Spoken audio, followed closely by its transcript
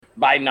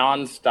by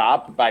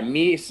nonstop, by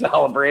me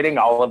celebrating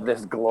all of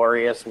this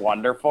glorious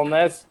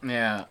wonderfulness.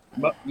 Yeah.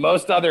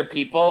 Most other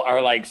people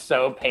are like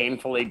so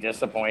painfully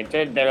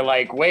disappointed. They're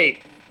like,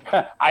 wait,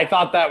 I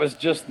thought that was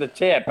just the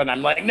tip. And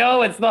I'm like,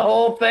 no, it's the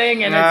whole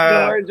thing and it's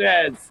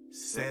gorgeous.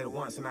 Said it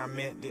once and I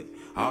meant it.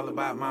 All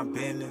about my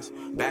business.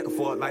 Back and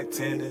forth like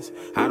tennis.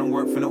 I don't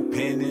work for no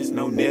pennies,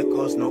 no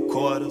nickels, no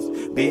quarters.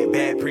 Big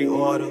bad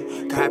pre-order.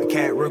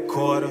 Copycat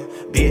recorder.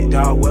 Big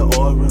dog with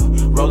aura.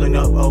 Rolling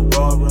up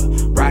Aurora.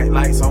 Bright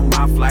lights on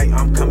my flight.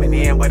 I'm coming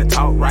in where the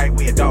talk right.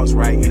 We adults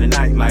right in the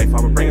nightlife.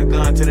 I'ma bring a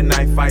gun to the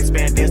knife fight.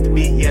 Span dance to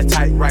beat, yeah,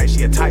 tight right.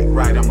 She a tight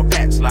right. I'm a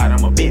backslide.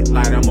 I'm a bit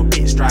light. I'm a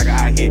bit striker.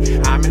 I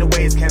hit. How many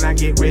ways can I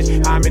get rich?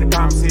 How many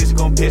promises you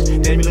gon' pitch?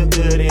 Damn, you look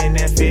good in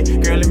that fit.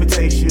 Girl, let me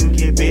taste you.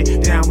 Get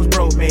bit. Down was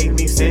broke, made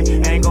me sick.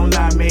 Ain't gon'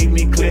 lie, made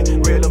me click.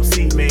 Real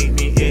OC made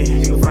me it.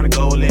 You can find a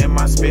goal in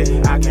my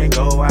spit. I can't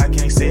go, I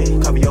can't sit.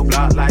 Cover your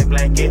block like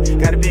blanket.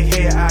 Got a big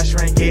head, I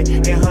shrink it.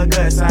 In her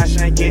guts, I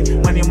shank it.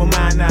 Money in my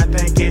mind, I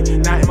think it.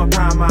 Not in my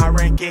prime, I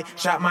rank it.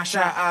 Shot my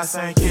shot, I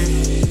sank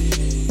it.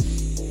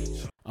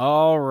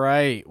 All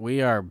right,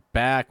 we are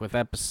back with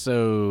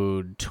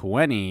episode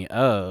 20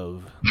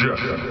 of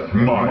Jesse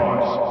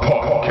Miles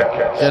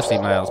Podcast. Jesse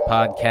Miles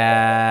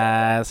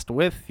Podcast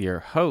with your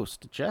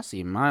host,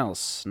 Jesse Miles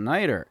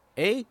Snyder,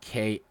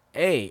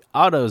 a.k.a.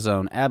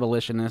 AutoZone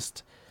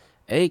Abolitionist,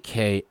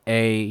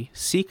 a.k.a.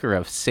 Seeker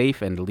of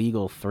Safe and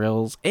Legal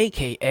Thrills,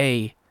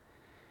 a.k.a.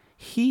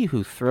 he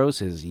who throws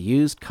his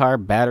used car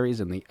batteries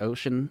in the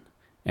ocean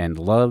and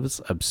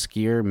loves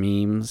obscure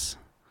memes.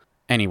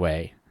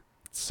 Anyway,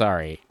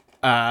 sorry.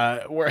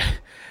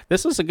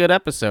 This was a good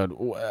episode.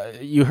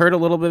 You heard a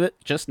little bit of it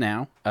just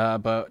now,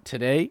 but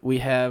today we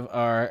have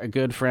our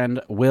good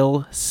friend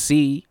Will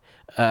C.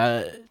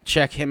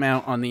 Check him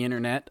out on the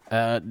internet.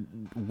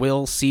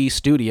 Will C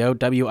Studio,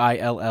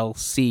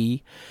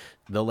 WILLC,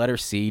 the letter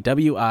C,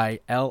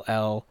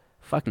 WILL,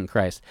 fucking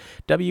Christ,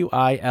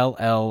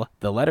 WILL,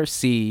 the letter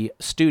C,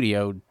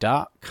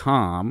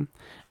 studio.com.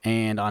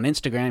 And on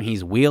Instagram,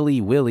 he's Wheely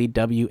Willy,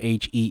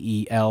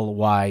 WHEELY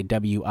WILLIE.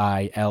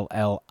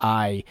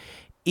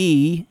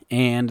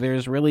 And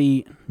there's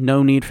really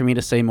no need for me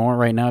to say more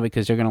right now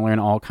because you're going to learn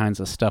all kinds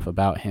of stuff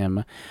about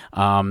him.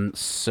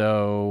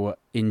 So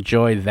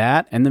enjoy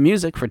that. And the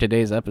music for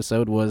today's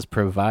episode was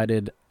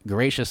provided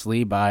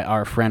graciously by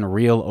our friend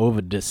Real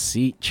Over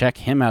Deceit. Check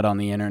him out on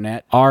the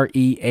internet.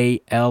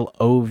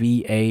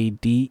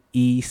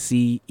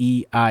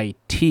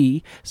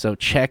 RealOvadeceit. So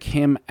check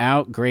him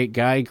out. Great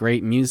guy,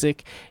 great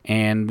music.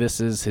 And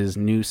this is his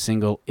new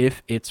single,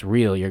 If It's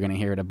Real. You're going to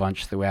hear it a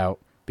bunch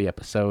throughout the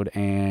episode,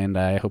 and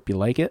I hope you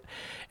like it.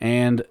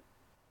 And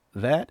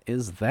that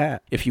is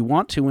that. If you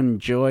want to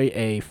enjoy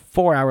a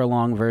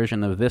 4-hour-long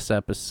version of this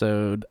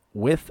episode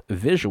with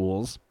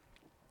visuals,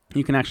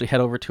 you can actually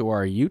head over to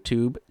our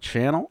YouTube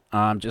channel.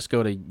 Just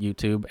go to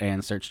YouTube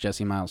and search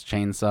Jesse Miles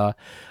Chainsaw,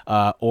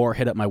 or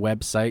hit up my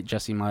website,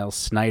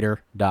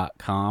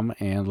 jessemilessnyder.com,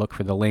 and look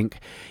for the link.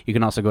 You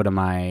can also go to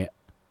my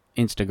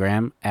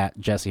Instagram at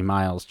Jesse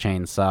Miles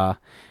Chainsaw,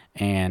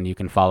 and you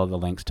can follow the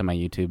links to my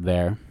YouTube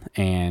there.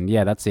 And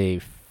yeah, that's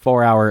a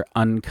 4-hour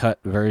uncut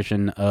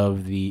version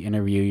of the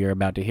interview you're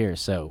about to hear.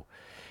 So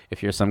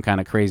if you're some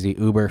kind of crazy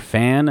Uber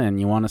fan and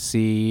you want to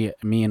see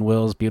me and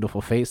Will's beautiful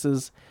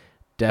faces,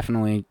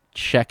 definitely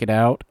check it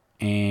out.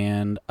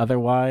 And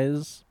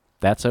otherwise,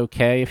 that's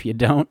okay if you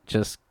don't.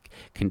 Just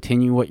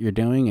continue what you're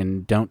doing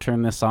and don't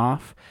turn this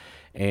off.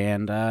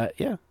 And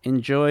yeah,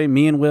 enjoy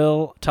me and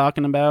Will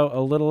talking about a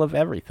little of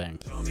everything.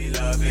 Show me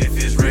love if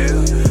it's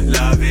real.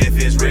 Love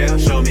if it's real.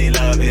 Show me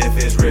love if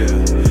it's real.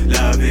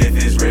 Love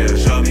if it's real.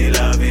 Show me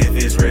love if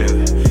it's real.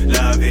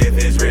 Love if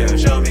it's real.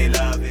 Show me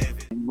love if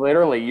it's real.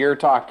 Literally, you're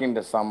talking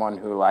to someone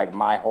who, like,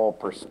 my whole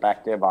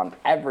perspective on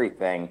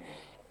everything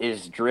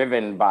is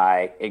driven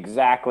by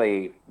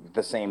exactly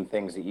the same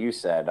things that you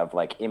said of,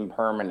 like,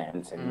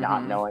 impermanence and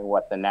not knowing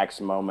what the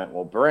next moment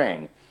will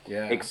bring.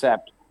 Yeah.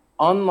 Except,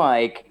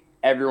 unlike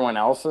everyone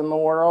else in the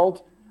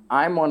world,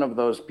 I'm one of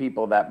those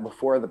people that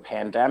before the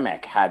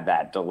pandemic had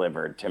that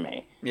delivered to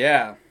me.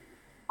 Yeah.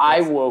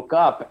 I woke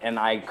up and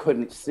I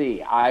couldn't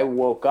see. I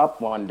woke up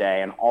one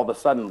day and all of a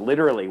sudden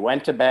literally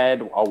went to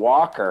bed, a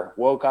walker,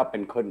 woke up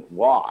and couldn't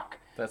walk.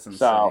 That's insane.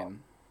 So,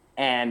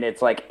 and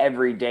it's like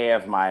every day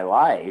of my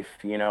life,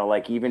 you know,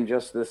 like even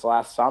just this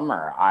last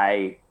summer,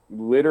 I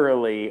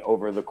literally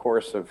over the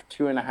course of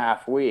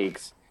 2.5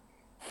 weeks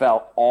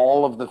felt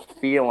all of the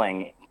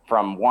feeling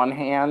from one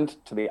hand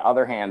to the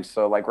other hand.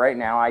 So like right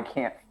now I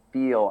can't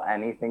feel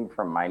anything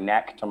from my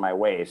neck to my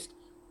waist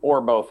or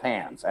both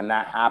hands. And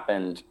that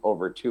happened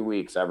over 2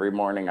 weeks. Every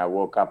morning I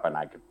woke up and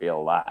I could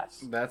feel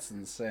less. That's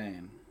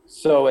insane.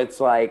 So it's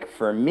like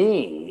for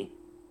me,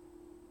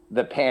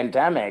 the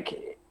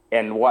pandemic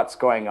and what's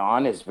going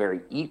on is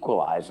very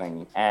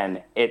equalizing,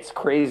 and it's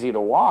crazy to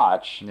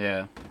watch.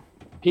 Yeah.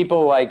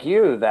 People like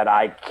you that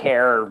I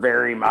care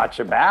very much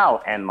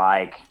about and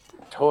like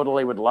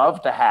totally would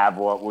love to have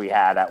what we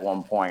had at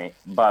one point,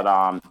 but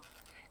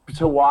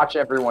to watch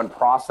everyone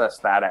process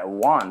that at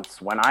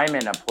once when I'm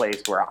in a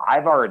place where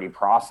I've already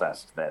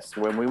processed this.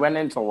 When we went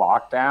into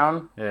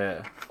lockdown,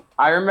 Yeah.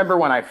 I remember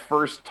when I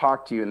first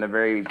talked to you in the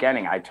very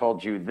beginning, I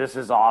told you, this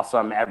is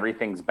awesome.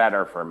 Everything's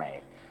better for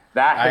me.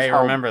 I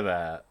remember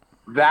that.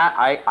 That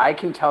I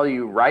can tell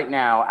you right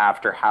now,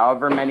 after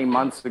however many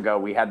months ago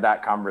we had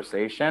that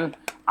conversation,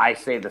 I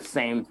say the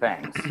same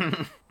things.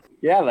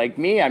 Yeah, like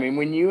me. I mean,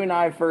 when you and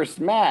I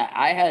first met,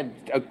 I had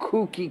a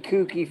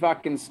kooky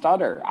fucking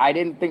stutter. I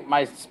didn't think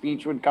my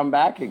speech would come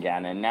back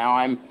again, and now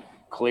I'm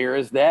clear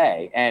as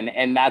day.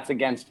 And that's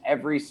against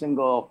every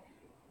single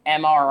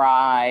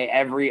MRI,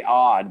 every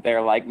odd.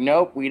 They're like,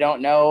 nope, we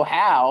don't know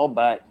how,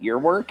 but you're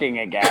working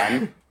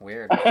again.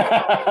 Weird.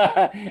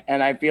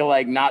 And I feel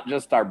like not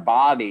just our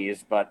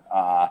bodies, but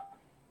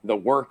the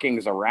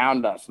workings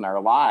around us in our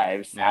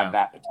lives have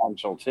that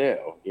potential too,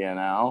 you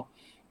know?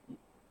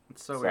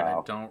 It's so weird.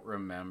 I don't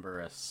remember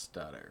a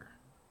stutter.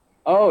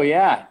 Oh,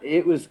 yeah.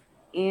 It was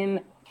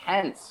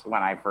intense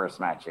when I first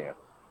met you.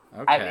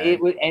 Okay.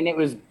 It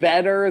was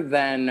better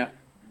than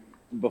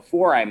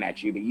before I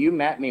met you, but you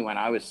met me when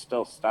I was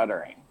still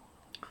stuttering.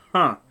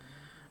 Huh.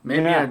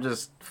 Maybe I'm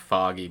just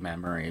foggy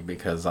memory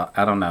because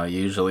I don't know.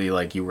 Usually,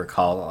 like, you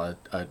recall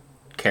a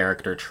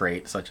character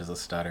trait such as a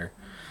stutter.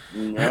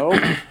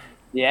 Nope.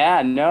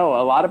 Yeah,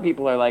 no. A lot of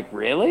people are like,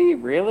 really?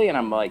 Really? And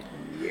I'm like,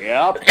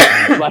 yep.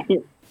 Like,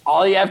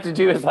 all you have to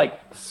do is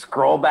like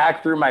scroll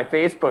back through my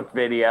Facebook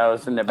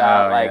videos and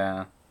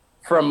about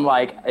from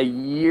like a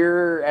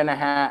year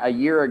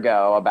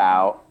ago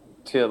about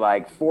to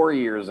like 4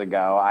 years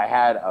ago, I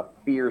had a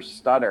fierce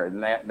stutter,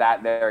 and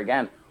that there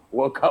again,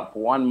 woke up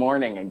one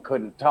morning and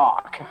couldn't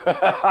talk.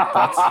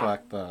 That's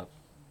fucked up.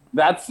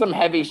 That's some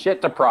heavy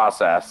shit to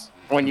process.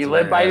 When you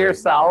live by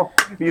yourself,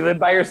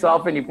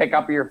 and you pick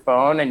up your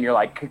phone and you're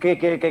like,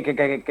 you're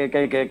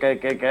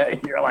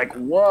like,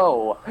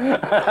 whoa.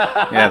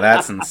 Yeah,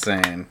 that's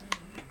insane.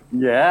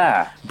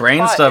 Yeah.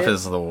 Brain stuff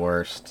is the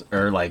worst,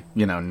 or like,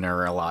 you know,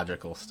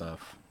 neurological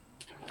stuff.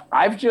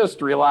 I've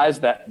just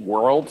realized that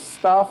world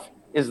stuff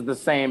is the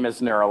same as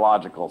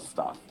neurological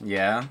stuff.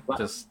 Yeah,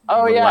 just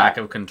lack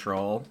of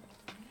control.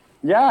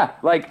 Yeah,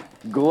 like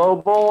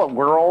global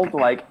world,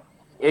 like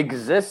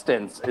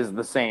existence is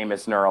the same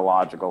as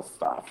neurological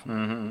stuff.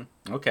 Mm-hmm.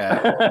 Okay.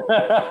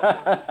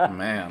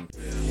 Man.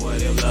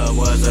 What if love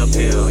was a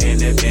pill?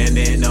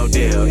 Independent, no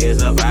deal.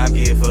 Is a vibe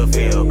get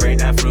fulfilled? Break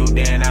that fruit,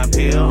 then I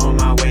peel. On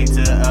my way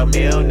to a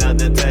meal.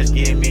 Another touch,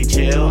 give me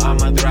chill.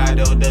 I'ma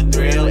throttle the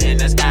thrill. In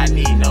the sky,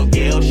 need no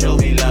guilt. Show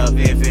me love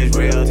if it's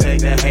real.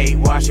 Take the hate,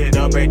 wash it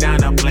up, break down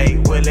the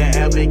plate. Will it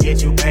ever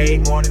get you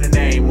paid? More than the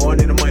name, more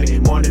than the money,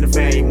 more than the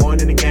fame, more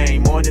than the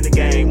game, more than the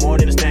game, more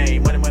than the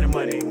stain. Money, money,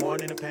 money, more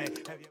than the pain.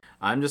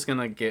 I'm just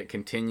gonna get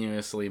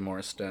continuously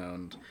more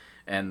stoned,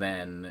 and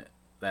then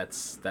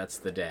that's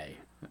the day.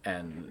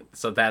 And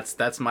so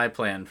that's my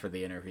plan for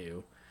the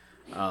interview.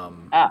 So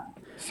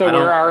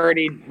we're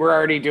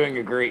already doing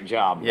a great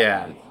job.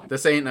 Yeah,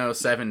 this ain't no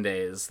 7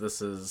 days.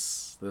 This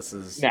is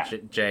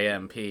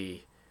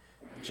JMP.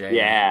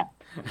 Yeah.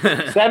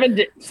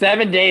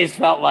 7 days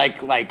felt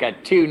like a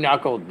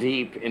 2-knuckle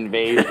deep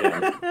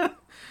invasion.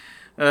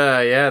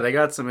 Yeah, they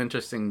got some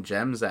interesting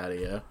gems out of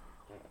you.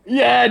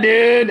 Yeah,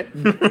 dude.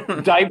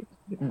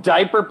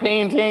 Diaper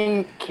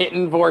painting,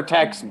 kitten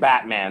vortex,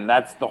 Batman.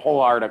 That's the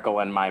whole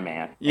article in my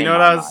man. You know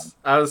what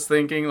I was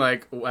thinking?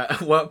 Like,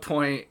 at what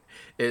point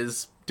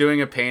is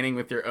doing a painting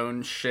with your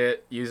own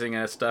shit using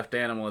a stuffed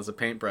animal as a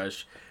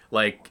paintbrush?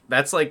 Like,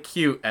 that's like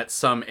cute at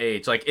some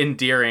age, like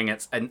endearing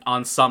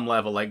on some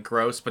level, like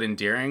gross but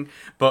endearing.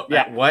 But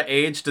at what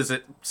age does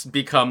it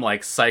become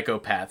like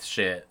psychopath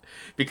shit?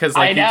 Because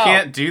like you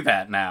can't do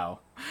that now.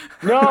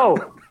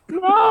 No.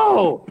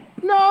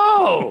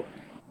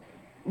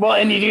 Well,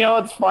 and you know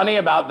what's funny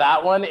about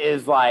that one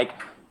is like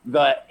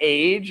the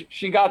age.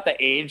 She got the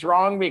age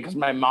wrong because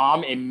my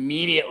mom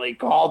immediately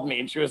called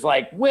me and she was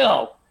like,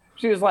 Will,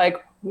 she was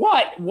like,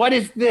 what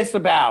is this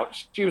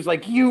about? She was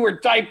like, you were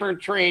diaper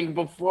trained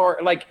before,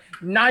 like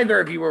neither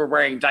of you were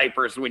wearing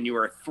diapers when you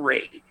were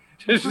 3.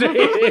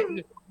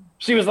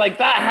 She was like,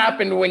 that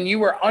happened when you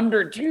were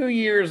under 2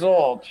 years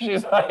old.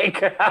 She's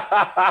like,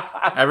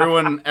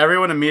 everyone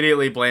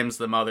immediately blames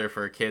the mother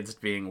for kids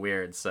being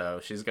weird, so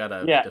she's got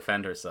to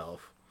defend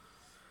herself.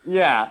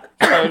 Yeah.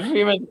 So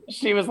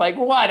she was like,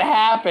 what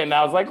happened?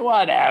 I was like,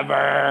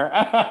 whatever.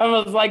 I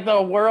was like, the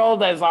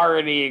world has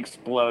already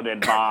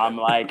exploded, Mom.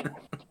 Like,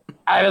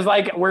 I was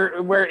like,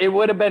 where it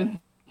would have been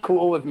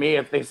cool with me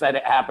if they said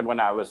it happened when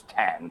I was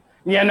 10.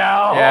 You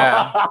know?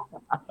 Yeah.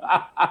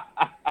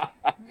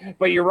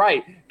 But you're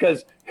right,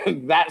 because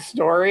that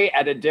story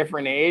at a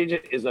different age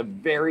is a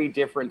very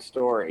different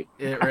story.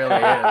 It really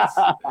is.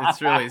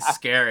 It's really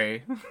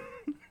scary.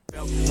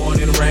 More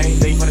than the rain,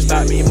 they wanna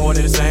stop me more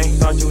than the same.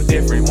 Thought you were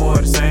different, more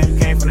the same.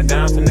 Came from the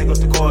downs to nickels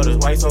to quarters.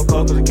 Why you so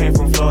cold? Cause it came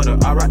from Florida.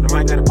 I rock the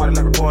mic at a party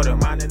like reporter.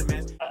 Mine and the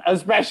man.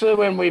 Especially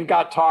when we've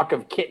got talk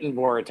of kitten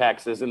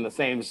vortexes in the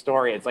same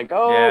story. It's like,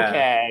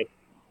 okay,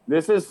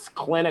 this is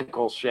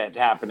clinical shit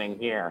happening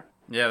here.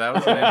 Yeah, that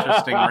was an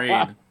interesting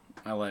read.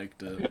 I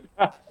liked it.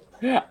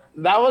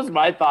 That was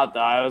my thought,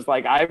 though. I was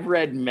like, I've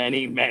read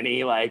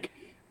many like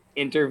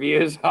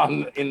interviews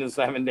in the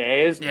 7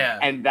 days, Yeah.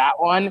 and that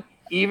one,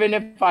 even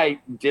if I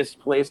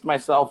displaced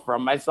myself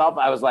from myself,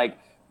 I was like,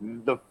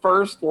 the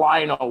first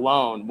line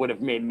alone would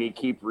have made me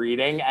keep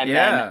reading, and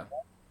then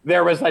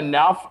there was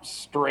enough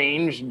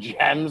strange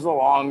gems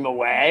along the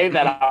way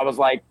that I was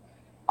like,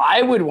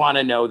 I would want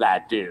to know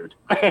that dude.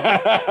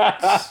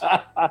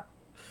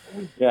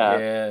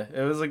 Yeah,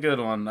 it was a good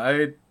one.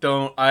 I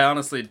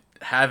honestly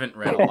haven't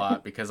read a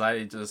lot because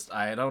I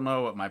don't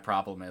know what my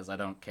problem is. I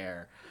don't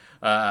care.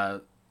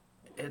 I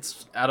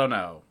don't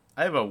know.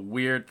 I have a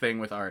weird thing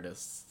with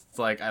artists. It's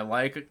like I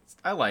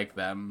like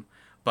them,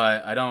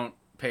 but I don't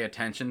pay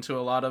attention to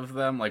a lot of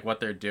them, like what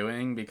they're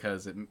doing,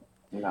 because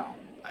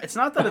it's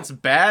not that it's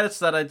bad, it's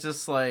that I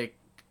just like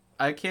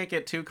I can't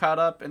get too caught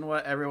up in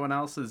what everyone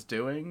else is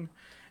doing.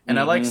 And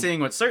I like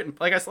seeing what I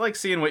like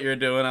seeing what you're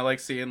doing. I like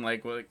seeing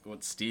like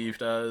what Steve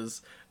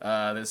does.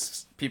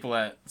 There's people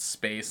at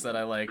Space that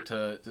I like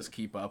to just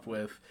keep up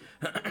with.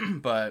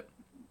 But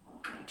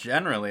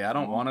generally, I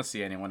don't want to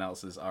see anyone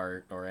else's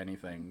art or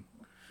anything.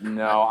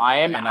 No,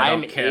 I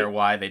don't care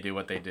why they do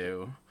what they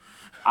do.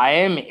 I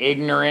am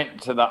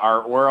ignorant to the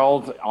art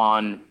world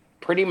on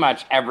pretty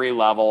much every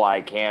level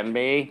I can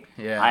be.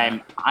 Yeah.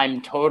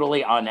 I'm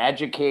totally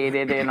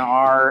uneducated in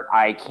art.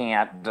 I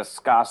can't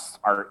discuss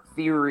art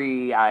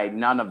theory.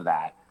 None of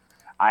that.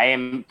 I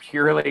am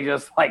purely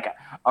just like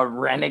a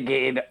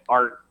renegade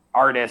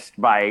artist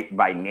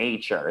by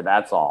nature.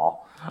 That's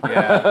all.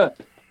 Yeah.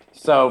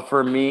 So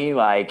for me,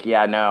 like,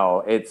 I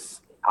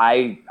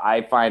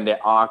find it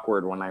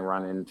awkward when I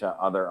run into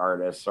other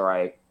artists, or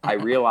I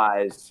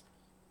realize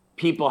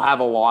people have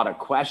a lot of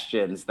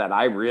questions that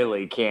I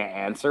really can't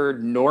answer,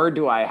 nor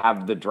do I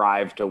have the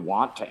drive to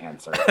want to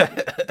answer them.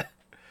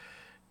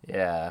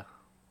 Yeah.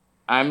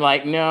 I'm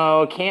like,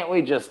 no, can't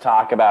we just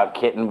talk about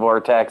kitten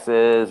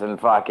vortexes and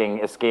fucking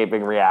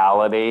escaping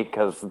reality?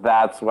 Because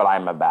that's what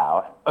I'm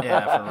about.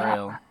 Yeah, for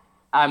real.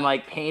 I'm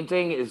like,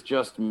 painting is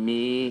just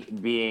me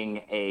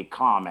being a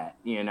comet,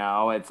 you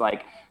know? It's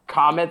like,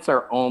 comets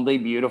are only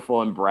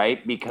beautiful and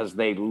bright because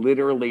they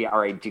literally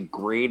are a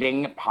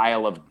degrading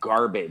pile of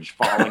garbage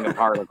falling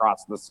apart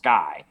across the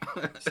sky.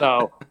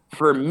 So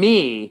for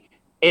me,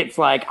 it's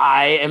like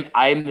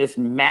I'm this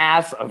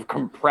mass of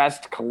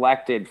compressed,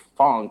 collected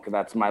funk.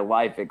 That's my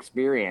life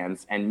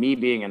experience. And me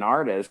being an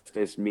artist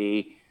is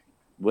me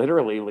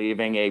literally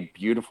leaving a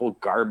beautiful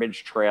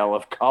garbage trail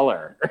of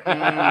color.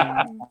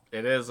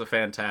 It is a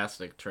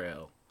fantastic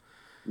trail.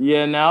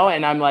 You know,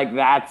 and I'm like,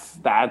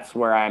 that's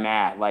where I'm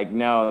at. Like,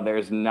 no,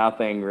 there's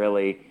nothing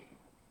really.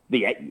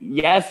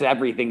 Yes,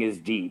 everything is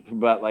deep,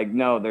 but like,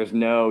 no, there's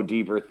no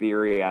deeper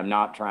theory. I'm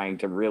not trying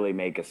to really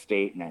make a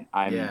statement.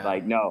 I'm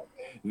like, no,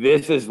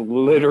 this is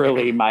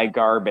literally my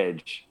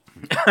garbage.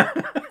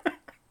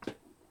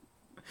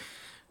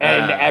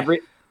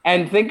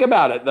 And think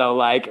about it though,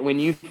 like when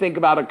you think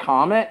about a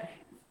comet,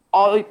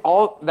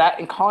 all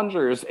that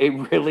conjures a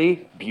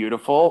really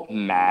beautiful,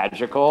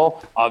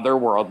 magical,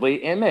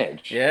 otherworldly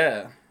image.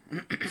 Yeah.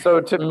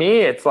 So to me,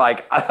 it's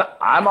like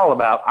I'm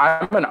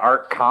an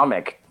art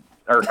comic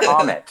or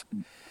comet.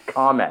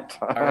 Comet.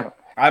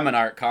 I'm an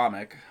art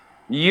comic.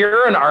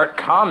 You're an art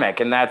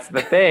comic, and that's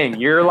the thing.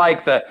 You're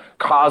like the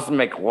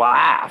cosmic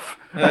laugh.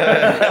 And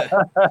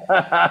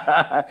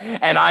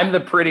I'm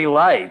the pretty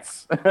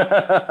lights. Get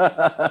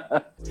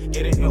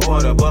it in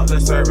order,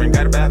 butler serving.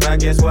 Got a bad vibe,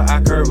 guess what?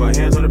 I curve her.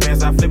 Hands on the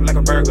bands, I flip like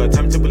a burger.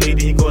 Tell me to believe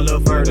that you go a little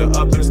further.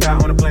 Up in the sky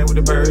on a plane with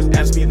the birds.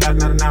 Ask me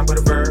not a noun but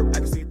a verb. I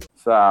can see.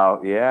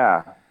 So,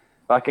 yeah.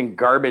 Fucking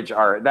garbage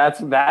art.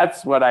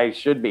 That's what I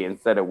should be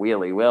instead of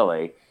Wheelie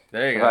Willie.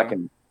 There you go.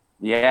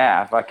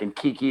 Fucking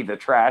Kiki the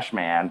Trash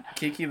Man.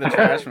 Kiki the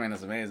Trash Man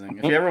is amazing.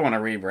 If you ever want to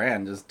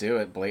rebrand, just do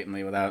it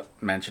blatantly without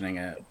mentioning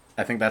it.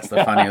 I think that's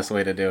the funniest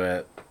way to do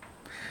it.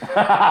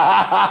 But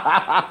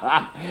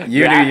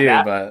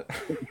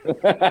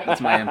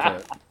that's my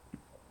input.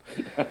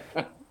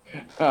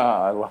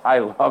 Oh, I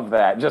love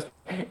that. Just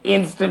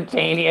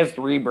instantaneous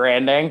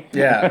rebranding.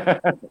 Yeah.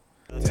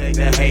 Take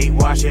the hate,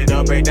 wash it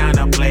up, break down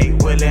the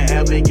plate. Will it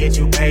ever get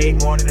you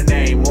paid? More than the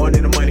name, more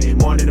than the money,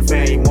 more than the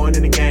fame, more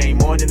than the game,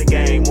 more than the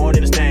game, more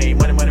than the stain.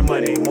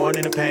 Money, more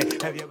than the pain.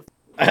 Have you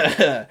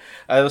ever...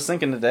 I was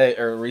thinking today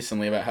or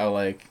recently about how,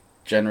 like,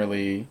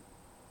 generally,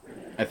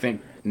 I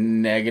think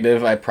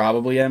negative I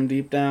probably am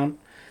deep down,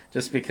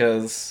 just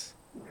because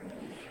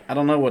I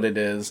don't know what it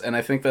is, and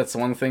I think that's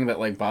one thing that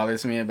like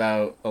bothers me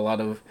about a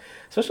lot of,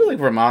 especially like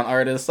Vermont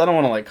artists. I don't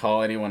want to like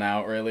call anyone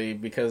out really,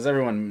 because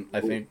everyone I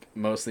think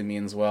mostly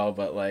means well,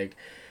 but like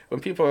when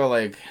people are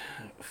like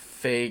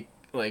fake,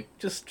 like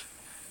just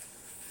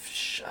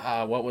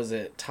what was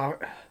it?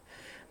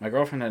 My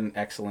girlfriend had an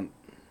excellent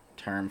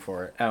term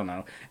for it. I don't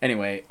know.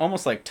 Anyway,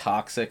 almost like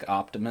toxic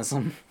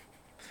optimism.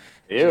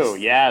 Ew,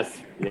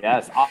 yes.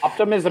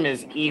 Optimism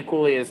is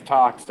equally as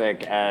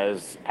toxic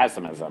as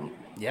pessimism.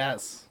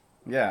 Yes.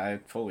 Yeah, I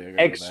fully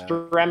agree with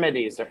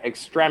that.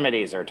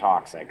 Extremities are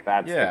toxic.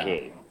 That's the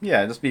key.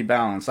 Yeah, just be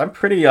balanced. I'm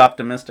pretty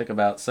optimistic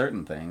about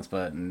certain things,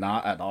 but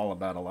not at all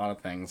about a lot of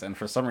things. And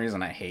for some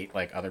reason, I hate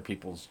like other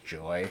people's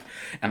joy,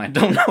 and I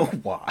don't know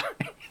why.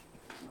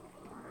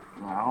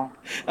 Well,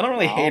 I don't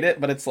really hate it,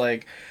 but it's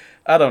like,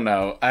 I don't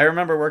know. I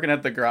remember working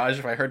at the garage.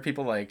 If I heard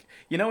people like,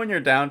 you know, when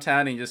you're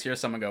downtown and you just hear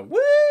someone go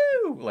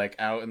woo, like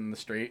out in the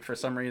street for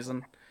some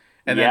reason,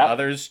 and then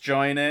others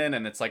join in,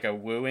 and it's like a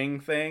wooing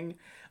thing.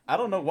 I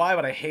don't know why,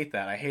 but I hate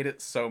that. I hate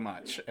it so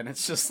much, and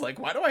it's just like,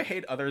 why do I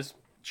hate others'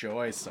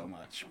 joy so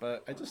much?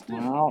 But I just do.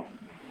 Well,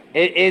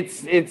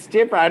 it's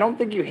different. I don't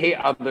think you hate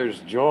others'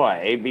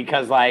 joy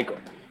because like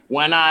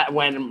when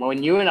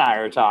you and I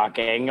are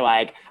talking,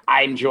 like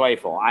I'm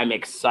joyful, I'm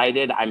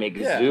excited, I'm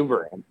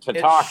exuberant to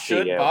talk to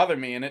you. It should bother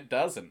me, and it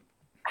doesn't.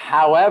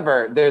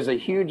 However, there's a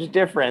huge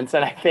difference,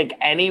 and I think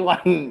any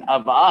one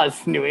of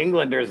us, New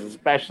Englanders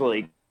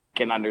especially,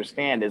 can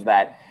understand is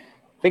that.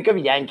 Think of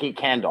Yankee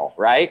Candle,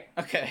 right?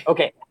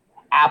 Okay.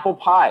 Apple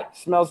pie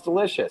smells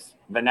delicious.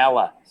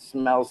 Vanilla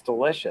smells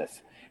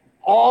delicious.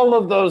 All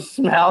of those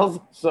smells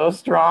so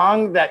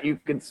strong that you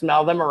could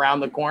smell them around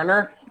the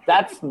corner.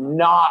 That's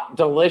not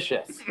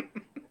delicious.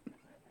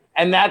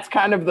 And that's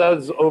kind of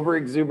those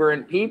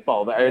over-exuberant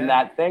people that are in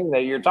that thing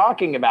that you're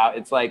talking about.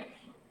 It's like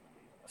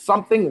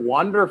something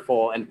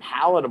wonderful and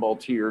palatable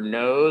to your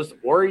nose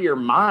or your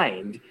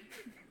mind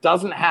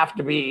doesn't have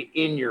to be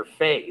in your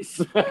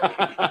face.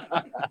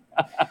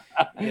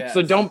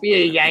 So don't be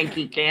a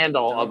Yankee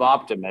Candle of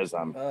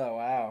optimism. Oh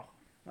wow,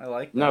 I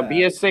like that. No,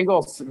 be a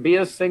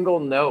single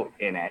note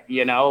in it.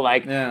 You know,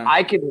 like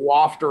I could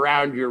waft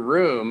around your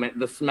room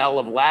the smell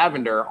of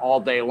lavender all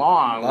day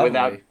long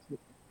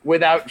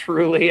without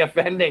truly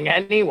offending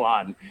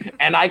anyone,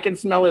 and I can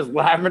smell as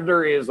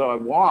lavendery as I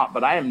want,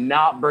 but I am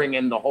not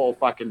bringing the whole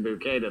fucking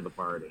bouquet to the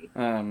party.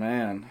 Oh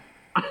man.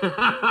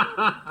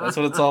 That's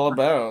what it's all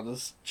about.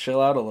 Just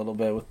chill out a little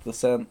bit with the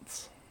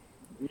scents.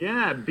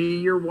 Yeah, be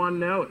your one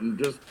note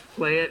and just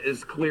play it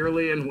as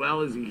clearly and well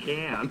as you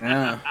can.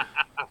 Yeah.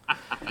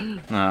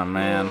 Oh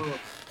man.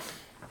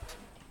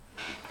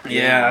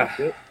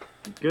 Yeah.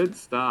 Good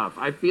stuff.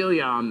 I feel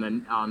you on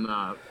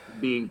the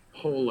being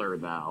polar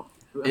though.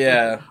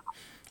 Yeah.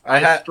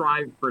 I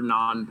strive for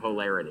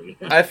non-polarity.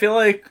 I feel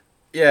like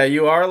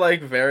you are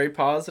like very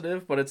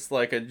positive, but it's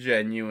like a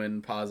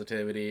genuine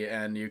positivity,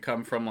 and you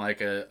come from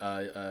like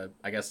a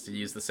I guess to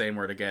use the same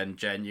word again,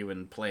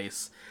 genuine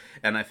place.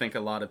 And I think a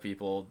lot of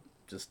people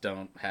just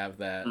don't have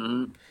that.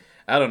 Mm-hmm.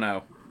 I don't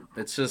know.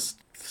 It's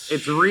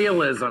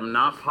realism,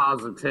 not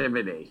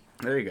positivity.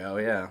 There you go.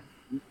 Yeah.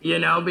 You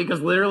know,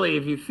 because literally,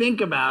 if you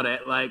think about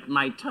it, like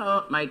my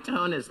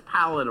tone is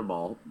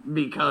palatable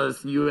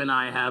because you and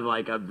I have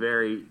like a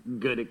very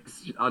good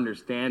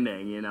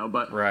understanding. You know,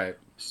 but right.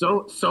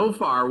 So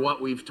far,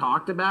 what we've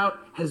talked about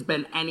has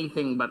been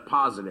anything but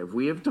positive.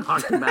 We have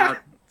talked about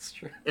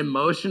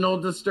emotional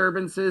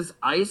disturbances,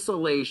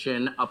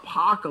 isolation,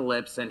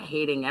 apocalypse, and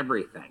hating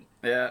everything.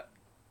 Yeah.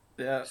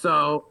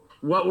 So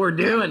what we're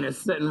doing is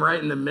sitting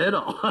right in the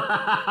middle.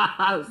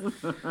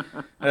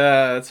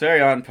 It's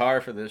very on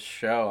par for this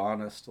show,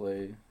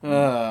 honestly.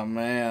 Oh,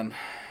 man.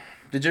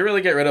 Did you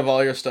really get rid of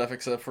all your stuff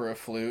except for a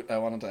flute? I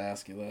wanted to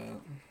ask you that.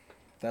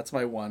 That's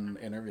my one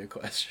interview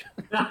question.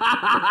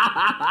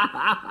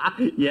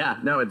 Yeah,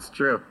 no, it's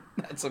true.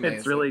 That's amazing.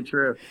 It's really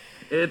true.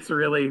 It's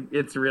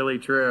really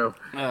true.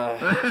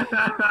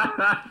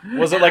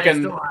 Was it like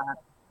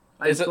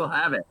I still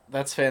have it.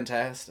 That's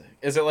fantastic.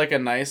 Is it like a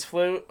nice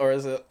flute, or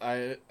is it?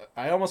 I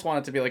almost want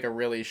it to be like a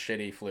really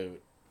shitty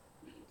flute.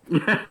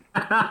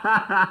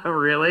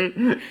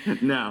 Really?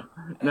 No.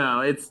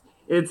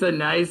 It's a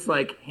nice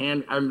like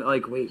hand. I'm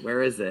like, wait,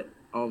 where is it?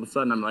 All of a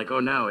sudden, I'm like, oh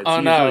no,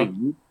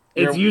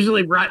 it's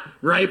usually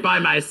right by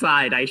my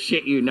side. I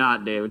shit you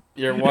not, dude.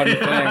 Your one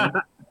thing.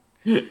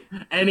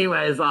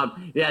 Anyways,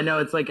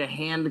 it's like a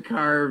hand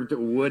carved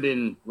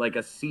wooden, like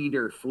a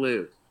cedar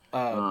flute.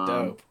 Oh,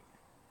 dope.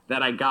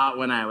 That I got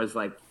when I was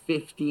like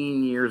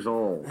 15 years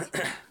old.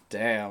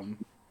 Damn.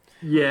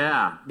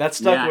 Yeah. That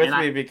stuck with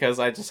me because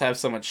I just have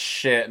so much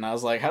shit, and I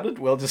was like, how did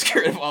Will just get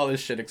rid of all this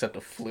shit except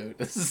a flute?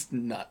 This is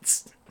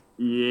nuts.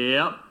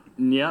 Yep.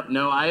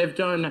 No, I have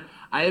done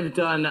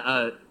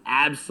a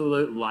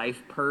absolute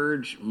life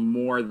purge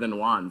more than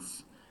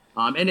once.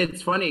 And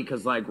it's funny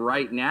because like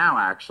right now,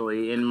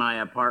 actually, in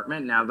my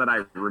apartment, now that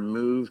I've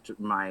removed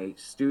my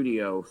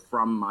studio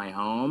from my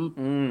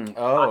home,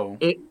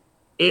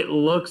 it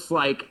looks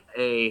like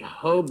a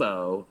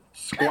hobo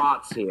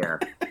squats here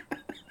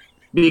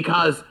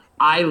because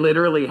I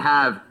literally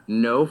have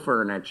no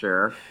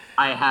furniture.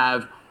 I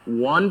have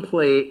one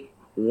plate,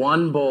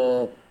 one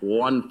bowl,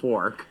 one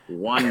fork,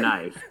 one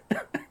knife.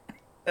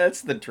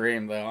 That's the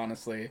dream, though,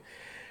 honestly.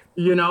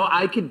 You know,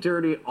 I could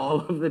dirty all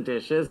of the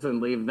dishes and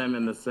leave them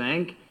in the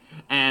sink,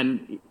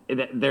 and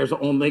there's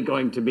only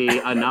going to be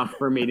enough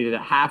for me to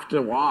have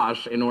to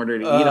wash in order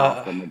to eat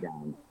off them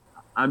again.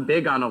 I'm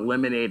big on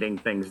eliminating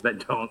things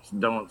that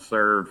don't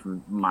serve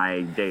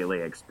my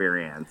daily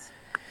experience.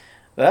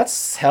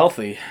 That's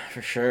healthy,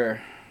 for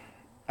sure.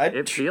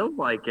 It feels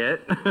like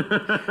it.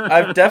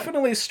 I've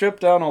definitely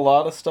stripped down a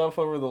lot of stuff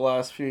over the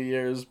last few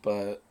years,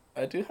 but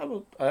I do have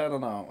I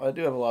don't know, I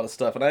do have a lot of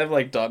stuff, and I have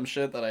like dumb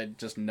shit that I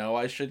just know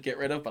I should get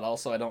rid of, but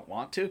also I don't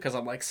want to, because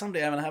I'm like,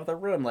 someday I'm gonna have the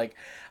room. Like,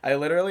 I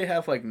literally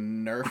have like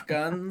Nerf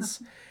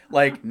guns,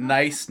 like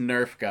nice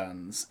Nerf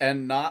guns,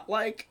 and not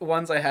like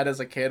ones I had as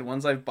a kid,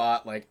 ones I've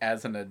bought like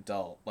as an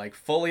adult, like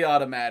fully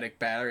automatic,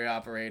 battery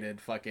operated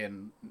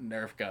fucking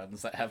Nerf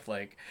guns that have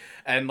like,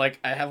 and like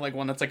I have like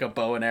one that's like a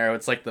bow and arrow.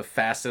 It's like the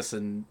fastest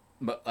and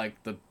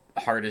like the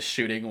hardest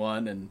shooting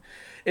one, and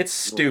it's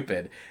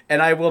stupid,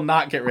 and I will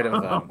not get rid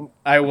of them.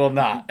 I will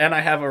not. And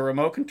I have a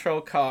remote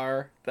control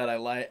car that I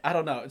like. I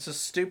don't know. It's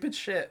just stupid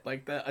shit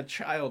like that a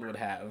child would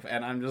have,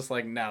 and I'm just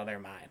like, no, they're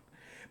mine.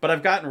 But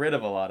I've gotten rid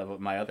of a lot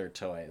of my other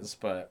toys,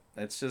 but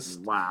it's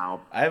just...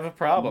 Wow. I have a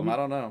problem. I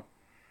don't know.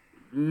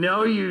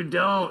 No, you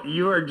don't.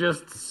 You are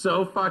just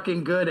so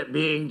fucking good at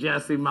being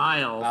Jesse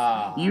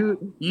Miles.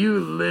 You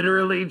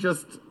literally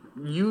just...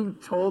 You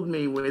told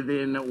me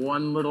within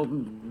one little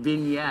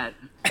vignette,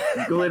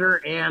 glitter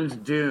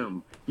and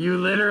doom. You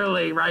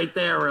literally right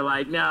there were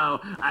like, no,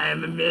 I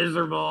am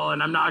miserable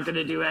and I'm not going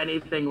to do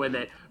anything with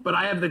it. But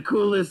I have the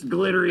coolest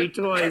glittery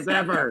toys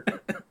ever.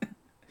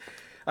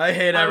 I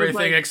hate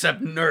everything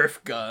except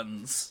Nerf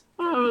guns.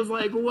 I was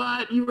like,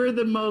 what? You were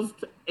the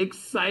most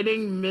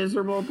exciting,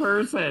 miserable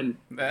person.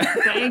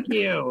 Thank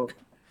you.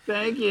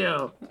 Thank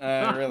you.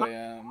 I really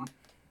am.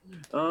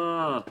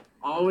 Oh,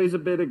 always a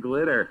bit of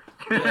glitter.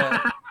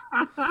 Yeah.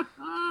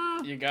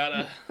 You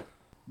gotta...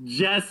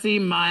 Jesse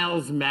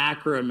Miles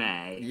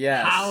macrame.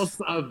 Yes.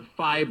 House of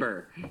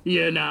Fiber.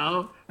 You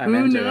know? I'm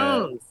Who into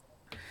knows?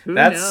 it. Who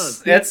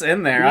knows? It's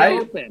in there.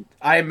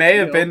 I may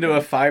have been to a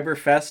open. Fiber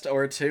Fest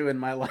or two in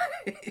my life.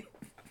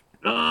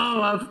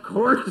 Oh, of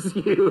course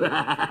you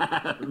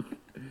have.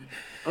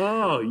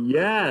 Oh,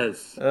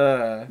 yes.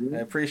 I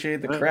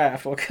appreciate the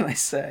craft. What can I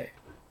say?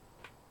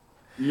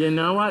 You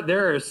know what?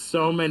 There are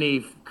so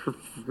many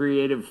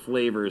creative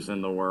flavors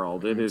in the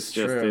world. It is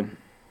just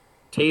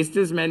taste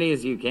as many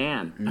as you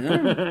can.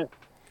 Yeah.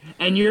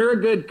 And you're a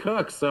good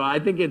cook, so I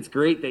think it's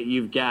great that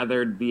you've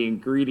gathered the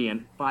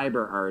ingredient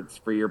fiber arts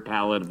for your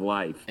palette of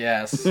life.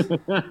 Yes.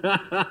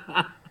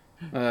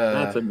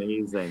 That's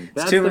amazing.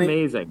 That's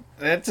amazing.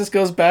 That just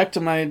goes back to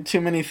my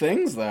too many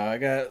things, though. I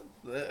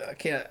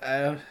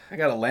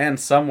gotta land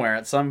somewhere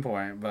at some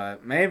point,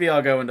 but maybe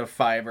I'll go into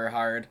fiber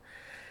hard.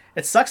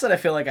 It sucks that I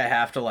feel like I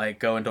have to like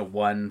go into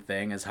one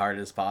thing as hard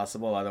as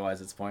possible, otherwise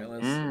it's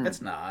pointless.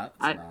 It's not.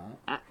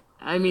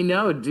 I mean,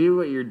 no, do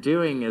what you're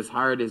doing as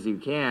hard as you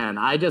can.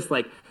 I just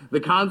like the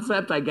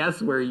concept, I guess,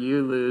 where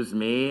you lose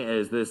me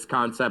is this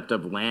concept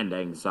of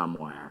landing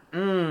somewhere.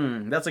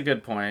 That's a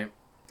good point.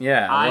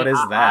 Yeah, what is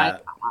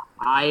that?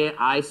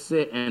 I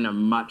sit in a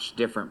much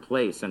different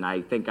place, and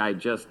I think I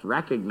just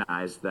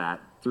recognized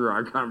that through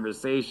our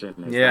conversation.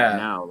 Yeah. I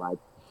know, like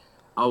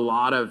a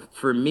lot of,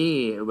 for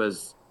me, it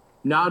was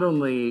not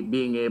only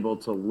being able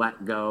to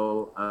let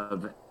go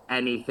of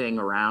anything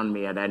around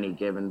me at any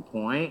given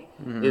point,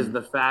 is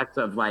the fact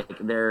of like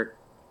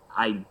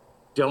I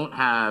don't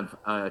have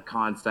a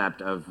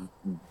concept of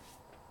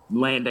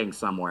landing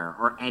somewhere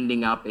or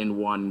ending up in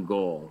one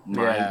goal.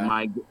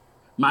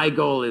 My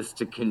goal is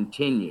to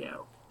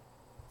continue.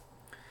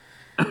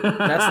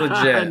 That's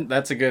legit.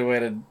 That's a good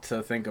way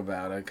to think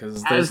about it,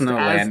 because there's no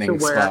landing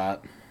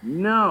spot.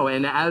 No,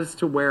 and as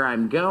to where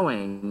I'm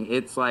going,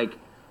 it's like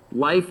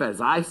life as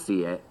I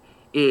see it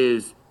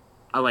is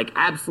like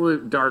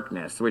absolute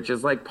darkness, which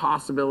is like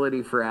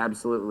possibility for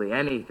absolutely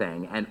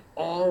anything. And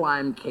all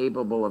I'm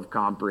capable of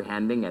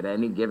comprehending at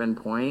any given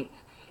point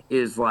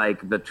is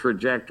like the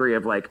trajectory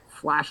of like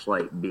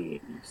flashlight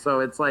beam. So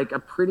it's like a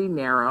pretty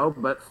narrow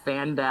but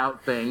fanned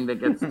out thing that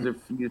gets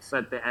diffuse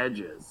at the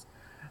edges.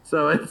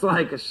 So it's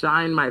like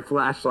shine my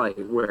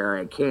flashlight where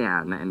I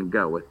can and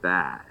go with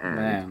that. And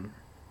Man.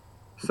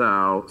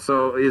 So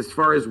as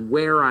far as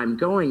where I'm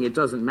going, it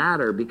doesn't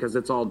matter because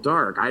it's all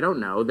dark. I don't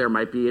know. There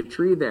might be a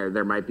tree there.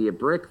 There might be a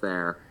brick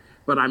there.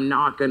 But I'm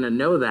not going to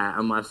know that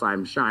unless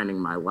I'm shining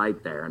my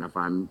light there. And if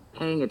I'm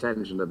paying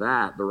attention to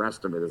that, the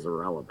rest of it is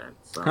irrelevant.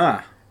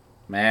 So,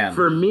 Man.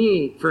 For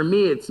me,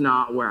 it's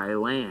not where I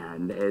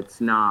land.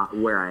 It's not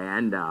where I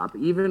end up.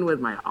 Even with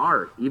my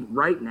art,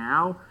 right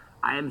now,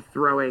 I am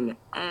throwing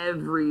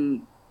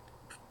every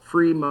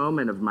free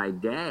moment of my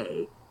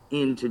day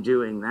into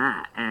doing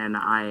that, and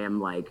I am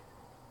like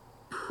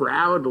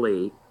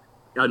proudly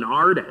an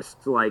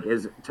artist, like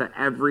is to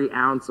every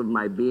ounce of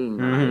my being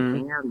that I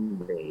can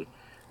be.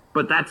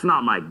 But that's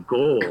not my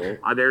goal.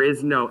 There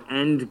is no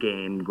end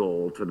game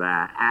goal to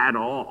that at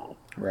all.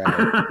 Right.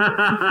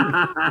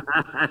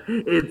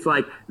 It's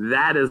like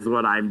that is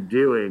what I'm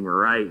doing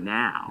right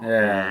now,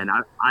 and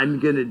I'm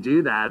gonna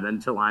do that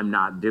until I'm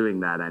not doing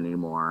that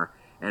anymore.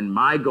 And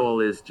my goal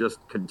is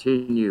just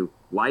continue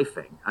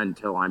lifing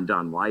until I'm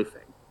done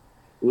lifing.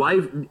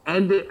 Life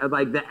ended,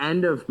 like the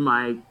end of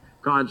my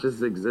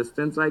conscious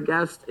existence, I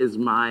guess, is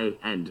my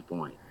end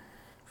point.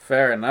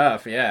 Fair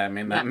enough. Yeah, I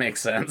mean, that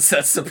makes sense.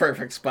 That's the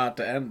perfect spot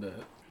to end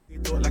it.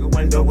 Throw it like a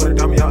window, with a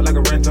dummy out like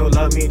a rental.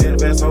 Love me, then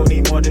the best hold,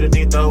 need more than a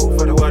dito.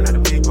 For the world, not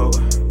the people.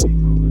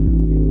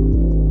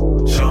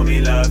 Show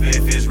me love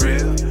if it's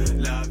real.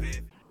 Love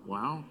it.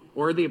 Wow.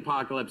 Or the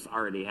apocalypse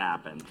already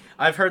happened.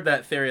 I've heard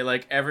that theory.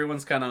 Like,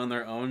 everyone's kind of on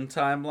their own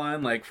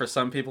timeline. Like, for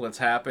some people it's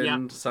happened.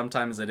 Yeah.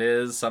 Sometimes it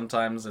is.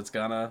 Sometimes it's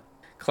gonna.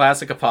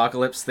 Classic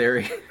apocalypse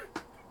theory.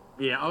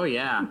 Yeah. Oh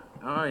yeah.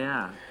 Oh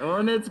yeah. Oh,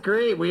 and it's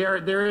great.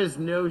 There is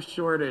no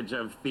shortage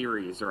of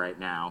theories right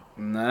now.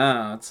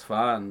 No, it's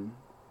fun.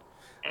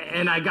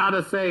 And I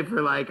gotta say,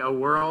 for like a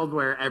world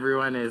where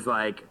everyone is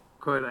like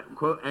quote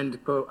unquote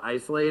end quote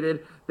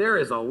isolated, there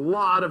is a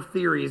lot of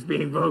theories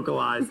being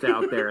vocalized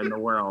out there in the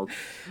world.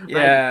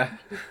 Yeah.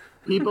 Like,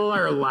 people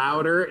are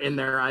louder in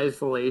their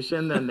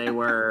isolation than they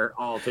were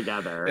all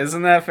together.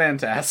 Isn't that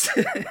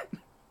fantastic?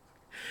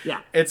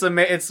 Yeah.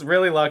 It's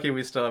really lucky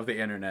we still have the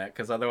internet,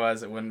 because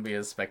otherwise it wouldn't be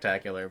as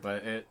spectacular,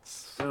 but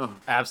it's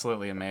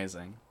absolutely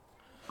amazing.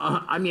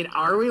 I mean,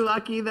 are we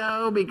lucky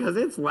though? Because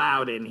it's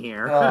loud in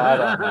here. Oh, I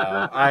don't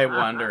know. I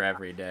wonder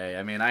every day.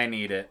 I mean, I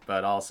need it,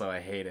 but also I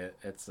hate it.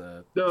 It's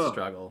a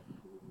struggle.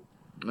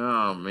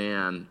 Oh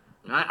man,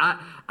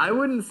 I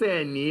wouldn't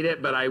say I need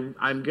it, but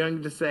I'm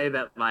going to say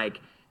that,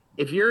 like,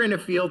 if you're in a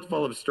field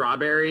full of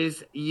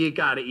strawberries, you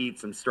got to eat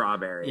some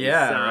strawberries.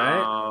 Yeah, so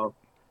right.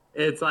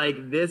 It's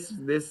like this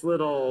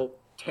little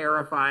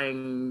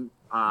terrifying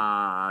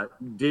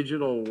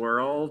digital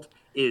world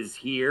is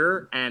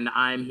here, and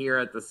I'm here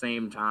at the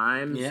same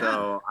time. Yeah.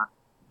 So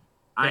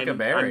Pick a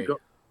berry.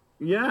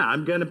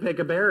 I'm gonna pick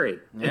a berry.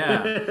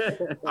 Yeah.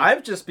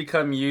 I've just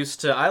become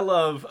used to. I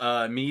love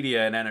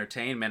media and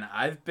entertainment.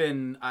 I've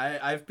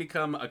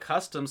become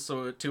accustomed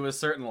to a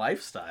certain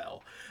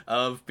lifestyle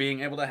of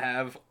being able to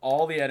have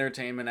all the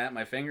entertainment at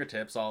my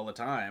fingertips all the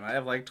time. I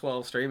have like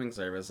 12 streaming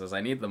services.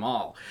 I need them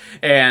all,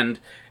 and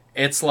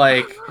it's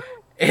like.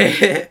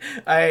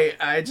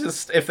 I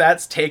just, if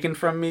that's taken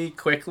from me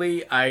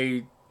quickly,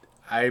 I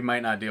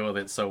might not deal with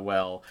it so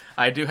well.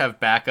 I do have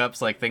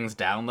backups, like things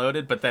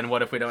downloaded, but then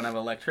what if we don't have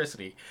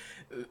electricity?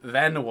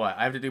 Then what?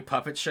 I have to do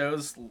puppet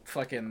shows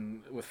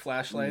fucking with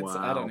flashlights?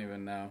 Wow. I don't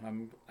even know.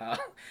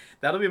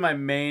 That'll be my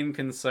main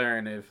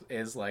concern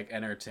is like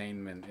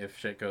entertainment if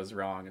shit goes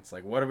wrong. It's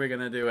like, what are we going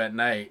to do at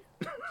night?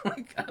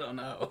 Like, I don't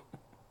know.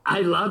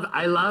 I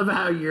love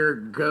how your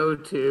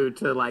go-to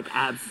to like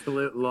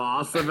absolute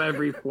loss of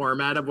every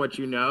format of what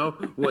you know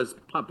was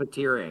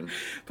puppeteering.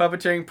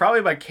 Puppeteering,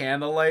 probably by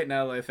candlelight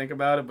now that I think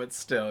about it, but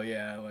still,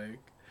 yeah, like,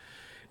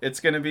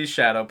 it's going to be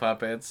shadow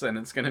puppets, and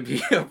it's going to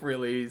be a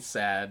really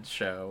sad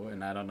show,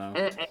 and I don't know.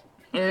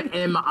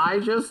 Am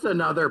I just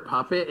another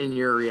puppet in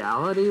your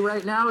reality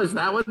right now? Is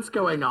that what's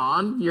going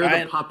on? You're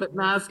the puppet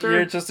master?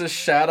 You're just a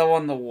shadow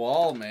on the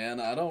wall, man.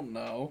 I don't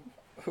know.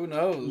 Who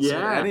knows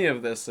what any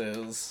of this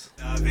is?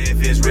 Love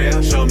if it's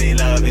real, show me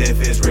love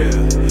if it's real.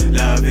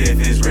 Love if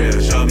it's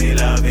real, show me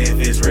love if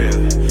it's real.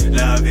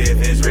 Love if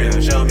it's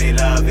real, show me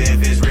love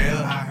if it's real.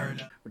 I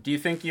heard. Do you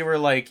think you were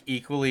like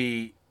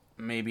equally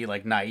maybe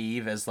like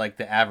naive as like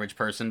the average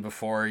person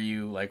before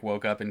you like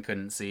woke up and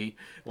couldn't see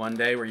one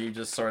day? Were you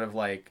just sort of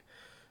like,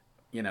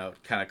 you know,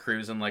 kind of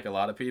cruising like a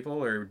lot of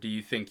people, or do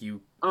you think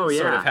you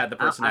sort of had the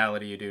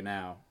personality you do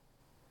now?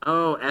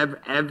 Oh,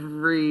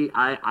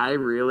 I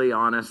really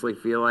honestly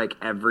feel like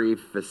every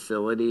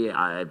facility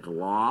I've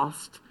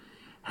lost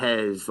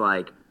has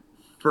like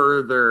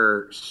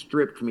further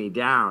stripped me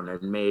down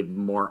and made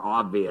more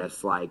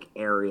obvious like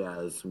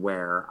areas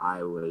where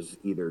I was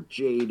either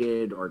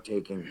jaded or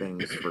taking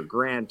things for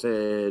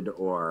granted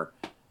or,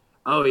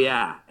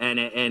 and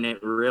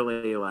it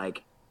really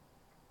like,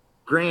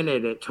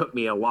 granted, it took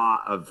me a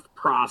lot of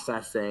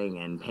processing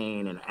and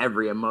pain and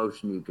every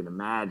emotion you can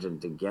imagine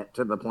to get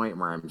to the point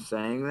where I'm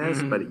saying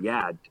this. But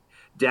yeah,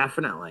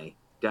 definitely.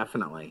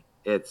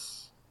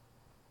 It's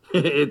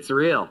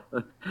real.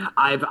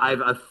 I've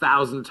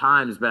 1,000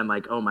 times been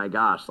like, oh my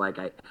gosh, like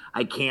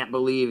I can't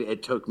believe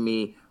it took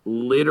me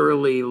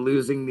literally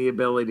losing the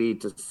ability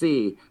to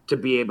see to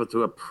be able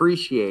to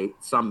appreciate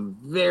some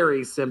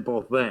very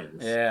simple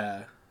things.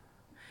 Yeah.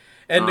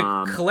 And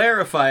to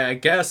clarify, I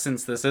guess,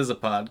 since this is a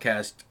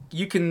podcast,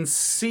 you can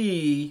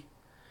see,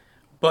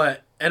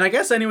 and I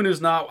guess anyone who's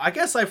not, I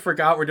guess I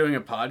forgot we're doing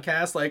a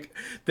podcast. Like,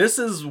 this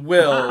is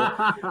Will.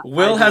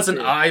 Will has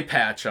an eye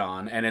patch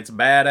on, and it's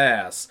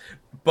badass.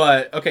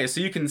 But, okay, so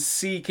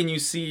can you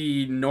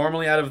see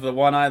normally out of the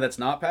one eye that's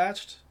not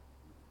patched?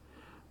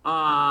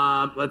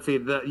 Let's see.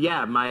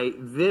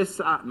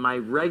 My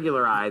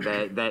regular eye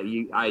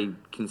I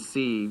can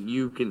see,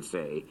 you can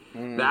see.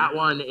 That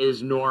one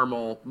is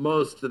normal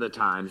most of the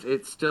times.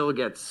 It still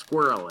gets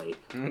squirrely.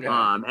 Okay.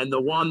 And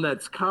the one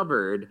that's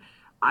covered,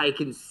 I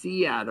can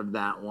see out of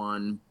that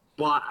one,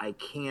 but I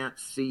can't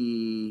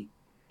see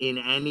in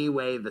any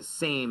way the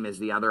same as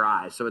the other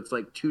eye. So it's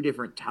like two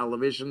different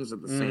televisions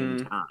at the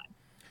same time.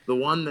 The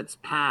one that's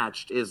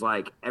patched is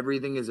like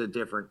everything is a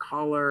different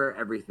color,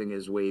 everything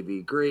is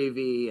wavy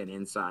gravy and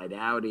inside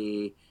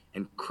outy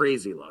and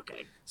crazy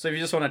looking. So if you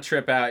just want to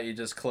trip out, you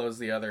just close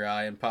the other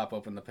eye and pop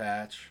open the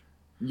patch.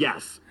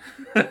 Yes.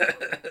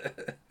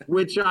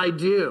 Which I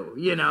do,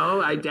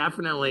 I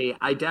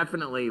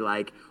definitely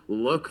like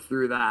look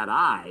through that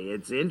eye.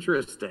 It's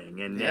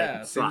interesting. And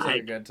Yeah, it's seems like a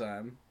like, good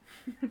time.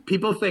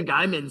 people think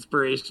I'm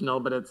inspirational,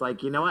 but it's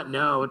like, you know what?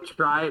 No,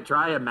 try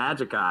a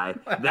magic eye.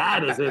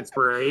 That is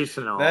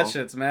inspirational. That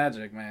shit's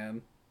magic,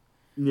 man.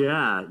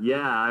 Yeah,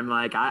 yeah. I'm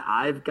like,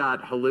 I've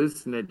got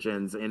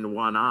hallucinogens in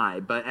one eye.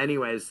 But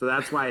anyways, so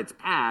that's why it's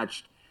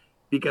patched,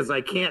 because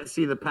I can't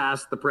see the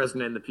past, the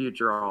present, and the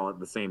future all at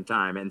the same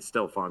time and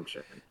still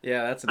function.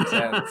 Yeah, that's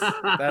intense.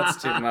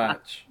 That's too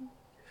much.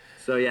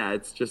 So yeah,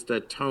 it's just to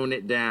tone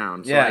it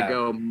down. So Yeah. I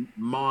go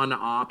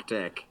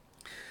monoptic.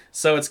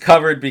 So it's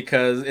covered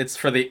because it's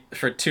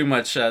for too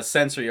much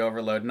sensory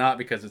overload, not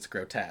because it's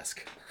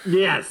grotesque.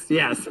 Yes,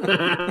 yes. Well,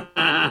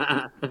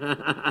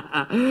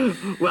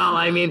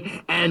 I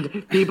mean,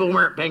 and people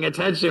weren't paying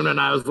attention when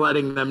I was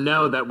letting them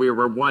know that we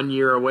were 1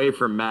 year away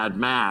from Mad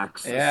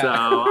Max. Yeah.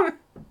 So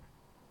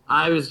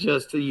I was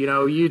just,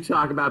 you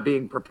talk about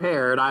being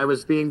prepared. I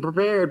was being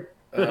prepared.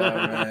 Oh,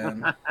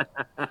 man.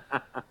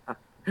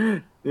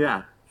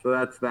 Yeah, so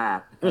that's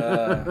that.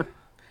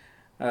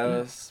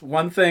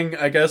 One thing,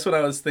 I guess, when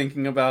I was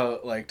thinking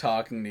about like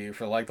talking to you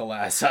for like the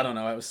last, I don't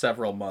know, it was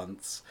several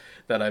months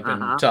that I've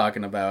been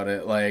talking about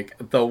it.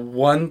 Like the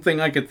one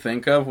thing I could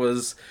think of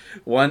was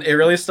it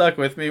really stuck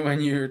with me when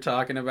you were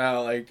talking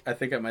about, like, I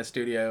think at my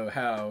studio,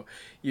 how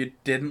you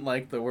didn't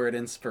like the word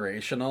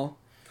inspirational.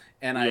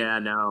 And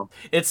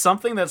it's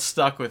something that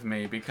stuck with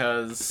me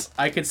because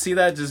I could see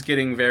that just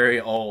getting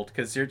very old,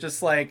 because you're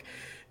just like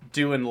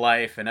doing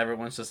life and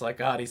everyone's just like,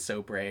 God, he's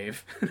so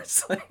brave.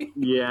 It's like,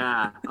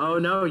 yeah. Oh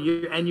no,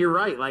 you're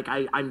right. Like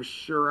I'm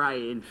sure I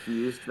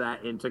infused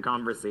that into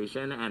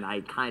conversation, and I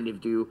kind of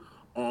do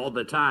all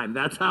the time.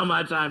 That's how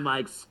much I'm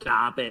like,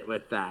 stop it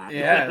with that.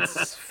 Yeah,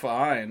 it's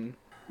fine.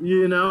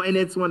 And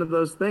it's one of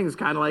those things,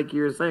 kind of like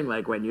you were saying,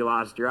 like when you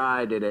lost your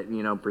eye, did it,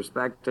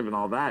 perspective and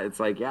all that. It's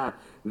like, yeah,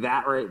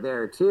 that right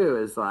there too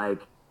is like,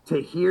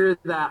 to hear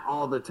that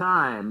all the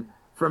time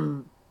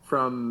from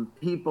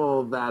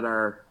people that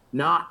are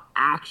not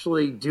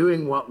actually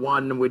doing what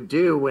one would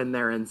do when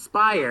they're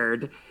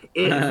inspired,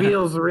 it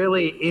feels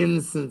really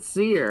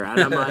insincere.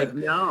 And I'm like,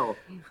 no,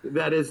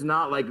 that is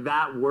not, like,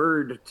 that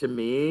word to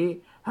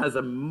me has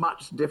a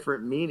much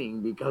different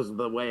meaning because of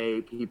the way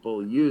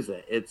people use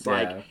it. It's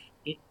like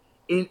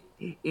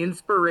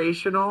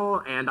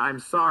inspirational and I'm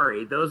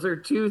sorry, those are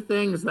two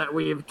things that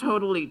we have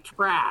totally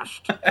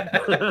trashed.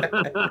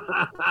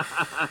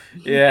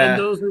 Yeah.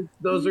 And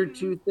those are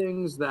two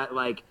things that,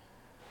 like,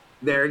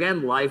 there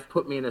again, life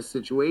put me in a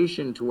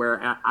situation to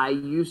where I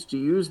used to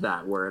use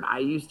that word. I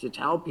used to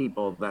tell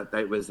people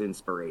that was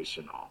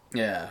inspirational.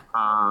 Yeah.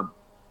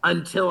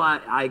 Until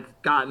I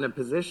got in a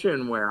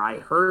position where I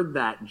heard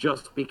that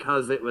just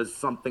because it was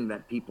something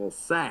that people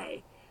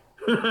say.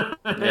 And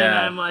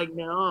I'm like,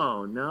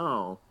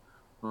 no.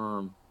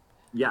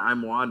 Yeah,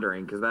 I'm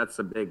wandering because that's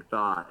a big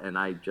thought. And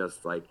I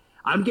just, like,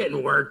 I'm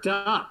getting worked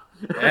up.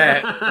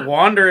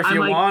 Wander if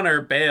you want,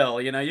 or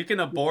bail. You can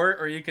abort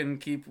or you can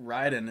keep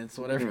riding. It's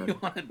whatever you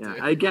want to do.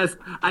 I guess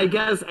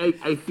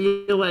I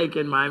feel like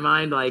in my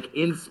mind, like,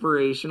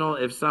 inspirational,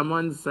 if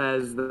someone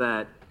says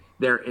that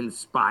they're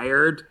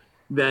inspired,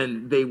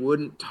 then they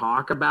wouldn't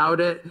talk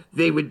about it.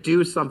 They would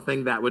do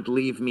something that would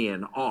leave me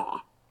in awe.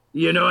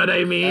 You know what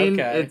I mean?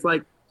 Okay. It's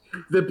like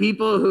the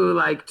people who,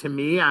 like, to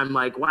me, I'm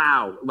like,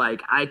 wow,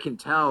 like, I can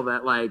tell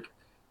that, like,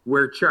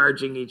 we're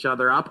charging each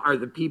other up, are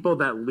the people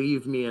that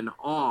leave me in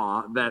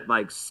awe, that,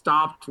 like,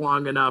 stopped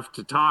long enough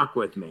to talk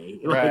with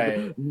me.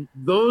 Right. Like,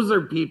 those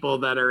are people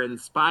that are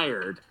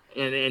inspired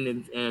and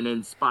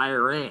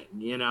inspiring,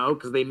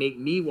 because they make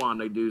me want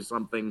to do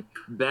something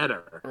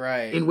better.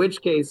 Right. In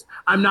which case,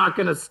 I'm not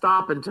going to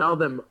stop and tell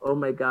them, oh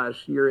my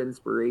gosh, you're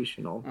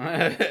inspirational.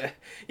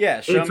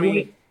 Yeah, show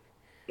me.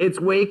 It's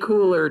way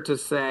cooler to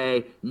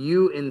say,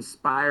 you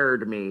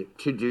inspired me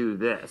to do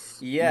this.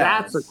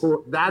 Yes.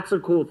 That's a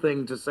cool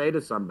thing to say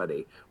to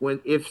somebody.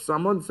 If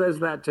someone says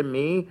that to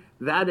me,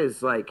 that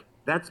is like,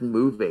 that's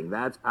moving.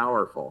 That's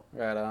powerful.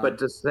 Right on. But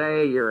to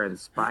say you're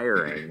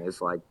inspiring is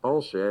like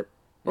bullshit.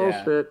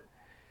 Bullshit.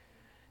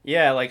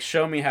 Yeah, like,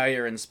 show me how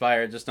you're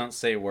inspired. Just don't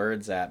say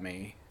words at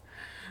me.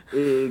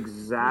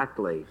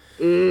 Exactly.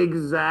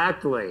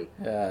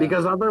 Yeah.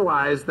 Because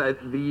otherwise,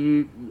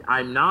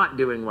 I'm not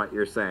doing what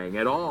you're saying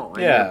at all.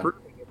 And Yeah. you're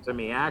proving it to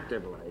me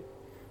actively.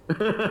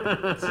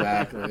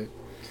 Exactly.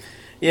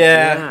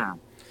 Yeah.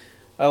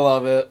 I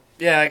love it.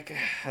 Yeah,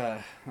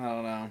 I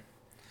don't know.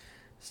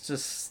 It's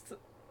just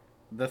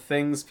the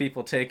things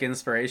people take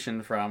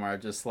inspiration from are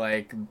just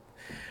like,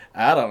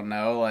 I don't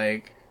know,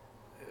 like,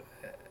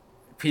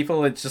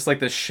 people, it's just like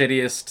the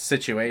shittiest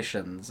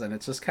situations, and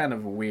it's just kind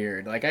of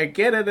weird. Like, I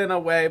get it in a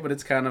way, but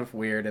it's kind of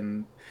weird,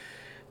 and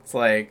it's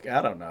like,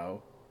 I don't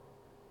know.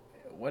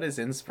 What is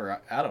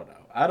I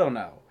don't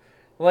know.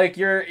 Like,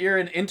 you're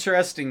an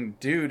interesting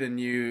dude, and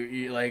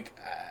you like,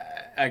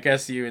 I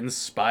guess you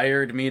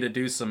inspired me to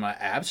do some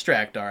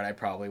abstract art I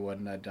probably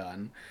wouldn't have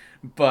done.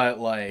 But,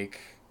 like...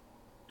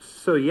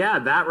 So, yeah,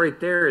 that right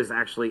there is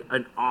actually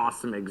an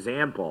awesome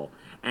example.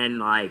 And,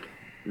 like,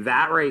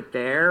 that right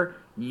there,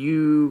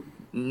 you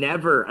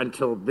never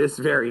until this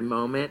very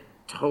moment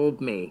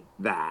told me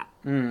that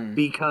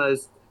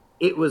because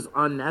it was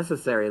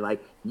unnecessary.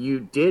 Like, you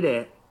did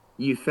it.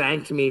 You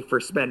thanked me for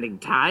spending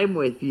time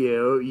with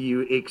you.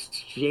 You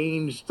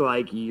exchanged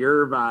like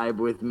your vibe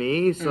with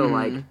me. So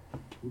like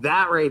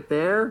that right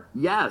there,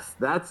 yes,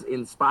 that's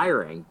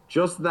inspiring.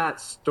 Just that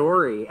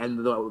story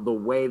and the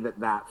way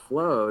that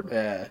flowed.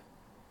 Yeah.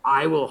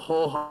 I will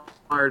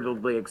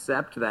wholeheartedly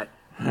accept that.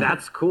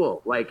 That's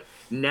cool. Like,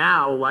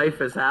 now life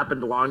has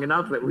happened long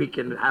enough that we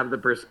can have the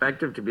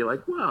perspective to be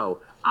like, whoa,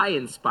 I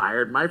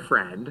inspired my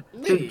friend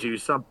to do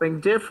something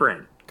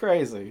different.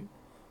 Crazy.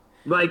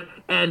 Like,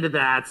 and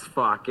that's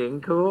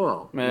fucking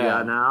cool. Yeah.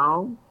 You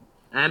know?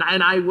 And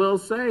I will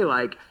say,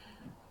 like,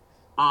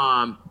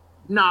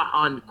 not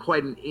on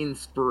quite an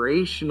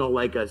inspirational,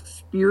 like a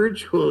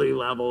spiritually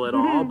level at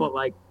all, but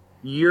like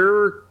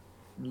your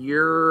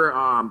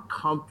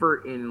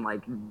comfort in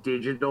like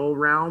digital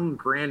realm,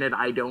 granted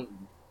I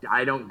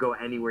don't go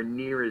anywhere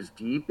near as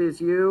deep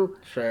as you.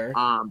 Sure.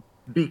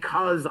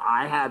 Because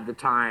I had the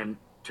time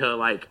to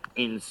like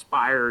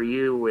inspire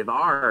you with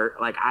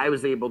art, like I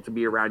was able to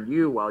be around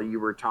you while you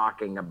were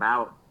talking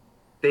about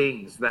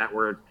things that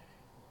were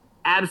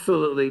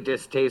absolutely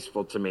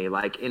distasteful to me,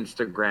 like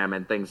Instagram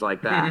and things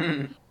like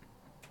that.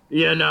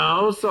 You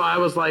know, so I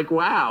was like,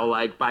 wow,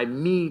 like by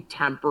me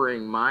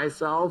tempering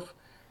myself,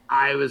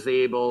 I was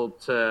able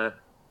to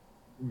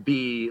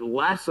be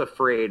less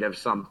afraid of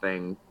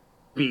something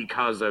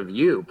because of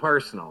you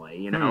personally.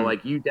 You know,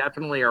 like you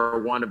definitely are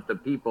one of the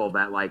people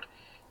that like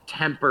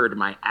tempered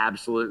my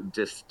absolute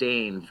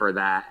disdain for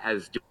that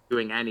as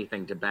doing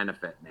anything to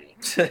benefit me.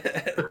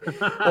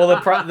 Well,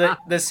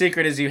 the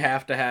secret is you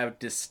have to have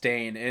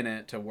disdain in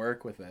it to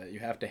work with it. You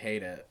have to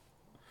hate it.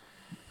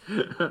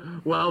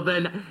 Well,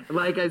 then,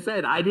 like I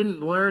said, I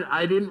didn't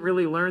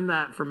really learn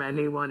that from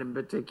anyone in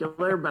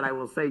particular, but I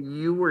will say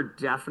you were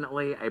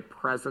definitely a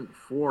present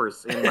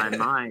force in my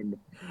mind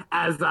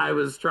as I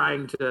was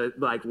trying to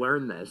like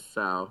learn this.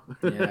 So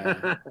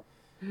Yeah.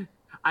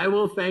 I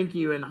will thank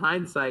you in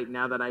hindsight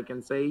now that I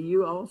can say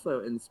you also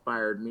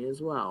inspired me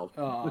as well.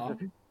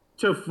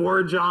 To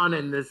forge on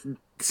in this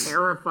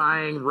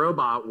terrifying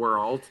robot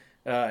world.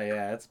 Oh,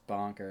 yeah, it's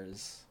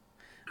bonkers.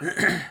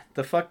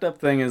 The fucked up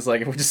thing is,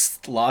 like, if we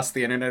just lost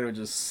the internet, it would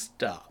just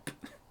stop.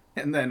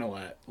 And then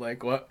what?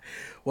 Like, what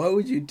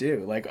would you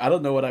do? Like, I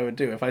don't know what I would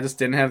do. If I just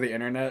didn't have the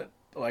internet,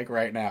 like,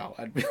 right now,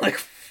 I'd be like,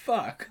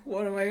 fuck,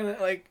 what am I gonna,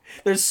 like,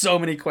 there's so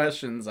many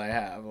questions I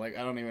have. Like,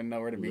 I don't even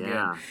know where to begin.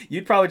 Yeah.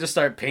 You'd probably just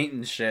start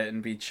painting shit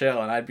and be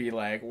chill, and I'd be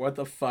like, what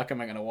the fuck am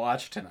I gonna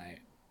watch tonight?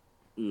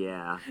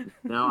 Yeah.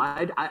 No,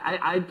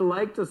 I'd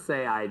like to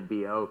say I'd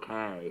be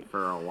okay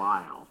for a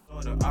while.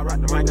 I rock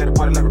the mic, got a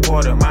party like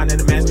reporter. Mind in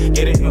the mess,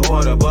 get it in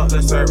order.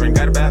 Butler serving,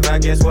 got a bad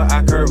vibe, guess what?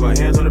 I curve her.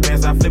 Hands on the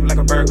bench, I flip it like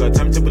a burger.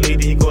 Tell me to believe,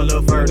 then you go a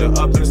little further.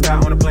 Up in the sky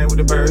on a plane with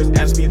the birds.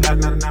 Ask me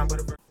loud, not a nine,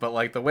 but a bird. But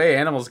like the way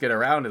animals get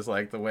around is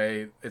like the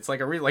way it's like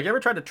like you ever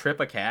tried to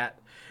trip a cat?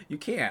 You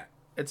can't.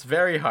 It's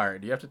very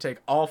hard. You have to take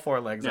all four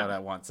legs out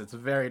at once. It's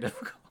very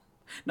difficult.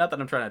 Not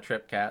that I'm trying to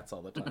trip cats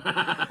all the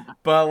time,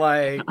 but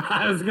like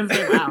I was gonna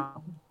say,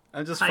 wow.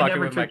 I'm just fucking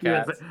with my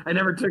cats. I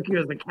never took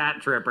you as a cat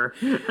tripper.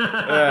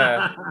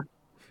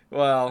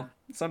 Well,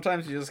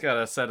 sometimes you just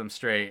gotta set them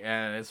straight,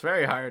 and it's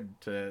very hard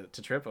to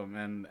trip them,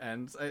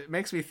 and it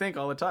makes me think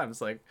all the time.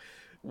 It's like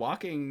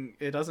walking,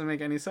 it doesn't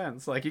make any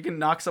sense. Like, you can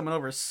knock someone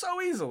over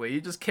so easily. You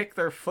just kick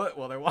their foot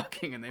while they're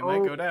walking, and they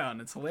might go down.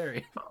 It's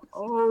hilarious.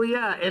 Oh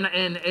yeah,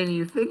 and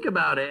you think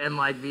about it, and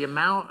like the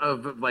amount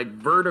of like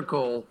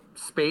vertical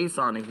space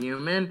on a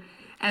human.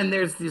 And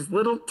there's these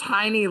little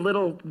tiny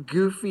little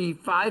goofy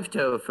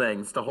 5-toe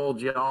things to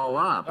hold you all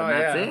up. And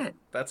that's it.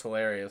 That's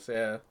hilarious,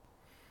 yeah.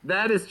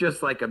 That is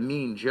just like a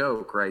mean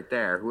joke right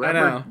there.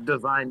 Whoever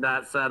designed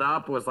that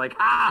setup was like,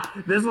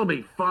 this will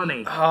be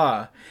funny.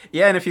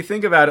 Yeah, and if you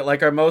think about it,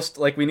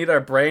 like we need our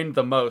brain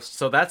the most.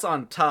 So that's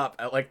on top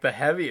at like the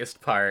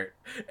heaviest part.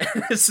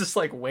 And it's just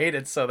like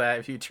weighted so that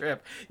if you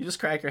trip, you just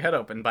crack your head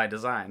open by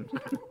design.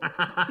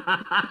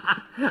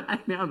 I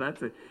know,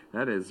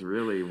 that is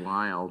really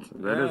wild.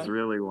 That is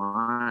really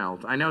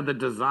wild. I know the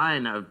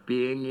design of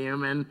being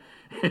human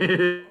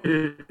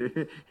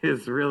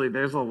is really,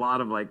 there's a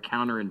lot of like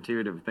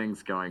counterintuitive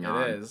things going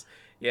on. It is.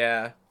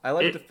 Yeah. I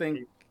like to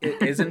think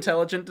it is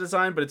intelligent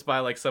design, but it's by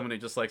like someone who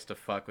just likes to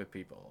fuck with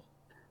people.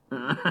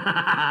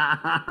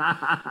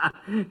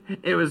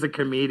 It was a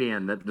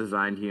comedian that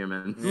designed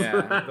humans.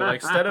 Yeah, but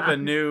like, instead of a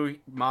new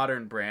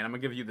modern brain, I'm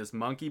gonna give you this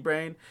monkey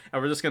brain,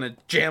 and we're just gonna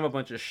jam a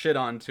bunch of shit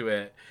onto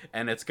it,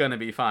 and it's gonna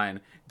be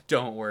fine.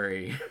 Don't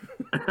worry.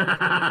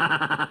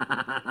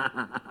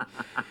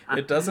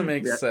 It doesn't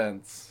make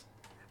sense.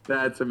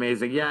 That's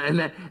amazing. Yeah,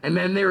 and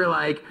then they were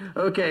like,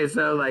 okay,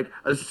 so like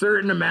a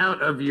certain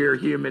amount of your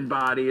human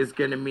body is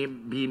going to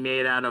be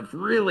made out of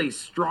really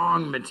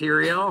strong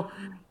material.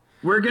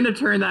 We're going to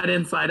turn that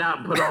inside out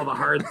and put all the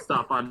hard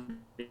stuff on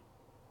the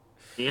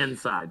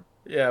inside.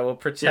 Yeah, we'll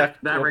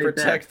protect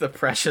the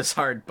precious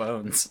hard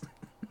bones.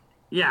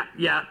 Yeah,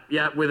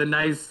 with a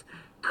nice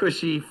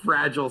cushy,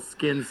 fragile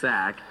skin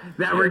sack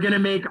that we're going to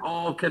make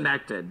all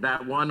connected.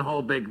 That one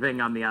whole big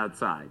thing on the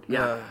outside.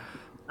 Yeah.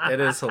 It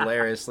is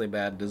hilariously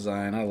bad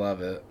design. I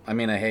love it. I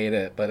mean, I hate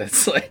it, but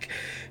it's like,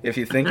 if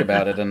you think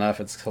about it enough,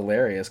 it's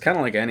hilarious. Kind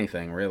of like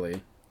anything,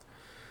 really.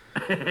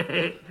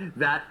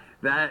 That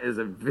is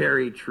a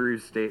very true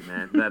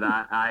statement that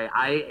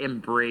I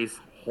embrace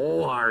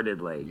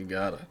wholeheartedly. You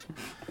got it.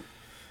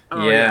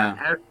 Oh,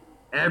 yeah.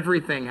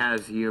 Everything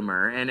has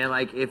humor, and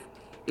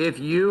if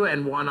you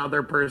and one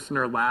other person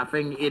are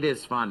laughing, it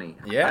is funny.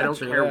 Yeah, I don't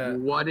care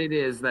what it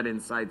is that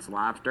incites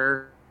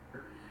laughter.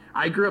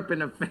 I grew up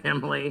in a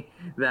family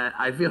that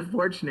I feel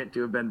fortunate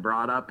to have been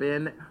brought up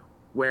in,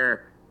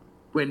 where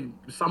when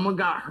someone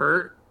got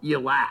hurt, you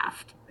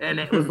laughed. And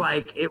it was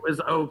like, it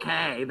was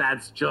okay.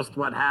 That's just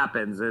what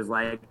happens, is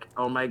like,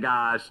 oh my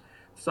gosh,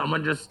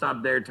 someone just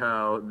stubbed their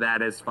toe.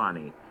 That is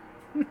funny.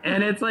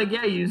 And it's like,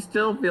 yeah, you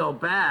still feel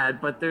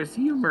bad, but there's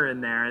humor in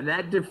there, and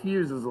that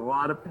diffuses a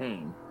lot of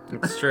pain.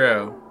 It's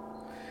true.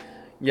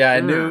 Yeah,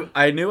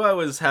 I knew I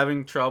was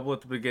having trouble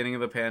at the beginning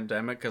of the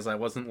pandemic because I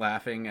wasn't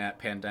laughing at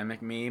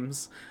pandemic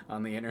memes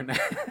on the internet.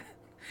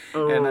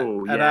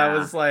 And I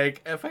was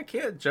like, if I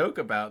can't joke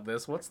about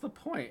this, what's the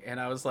point? And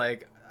I was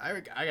like,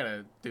 I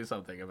gotta do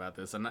something about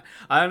this. And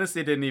I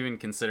honestly didn't even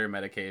consider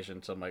medication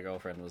until my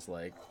girlfriend was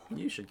like,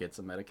 you should get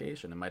some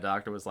medication. And my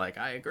doctor was like,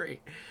 I agree.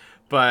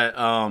 But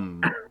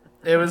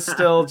it was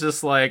still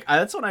just like,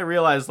 that's when I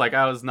realized like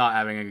I was not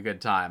having a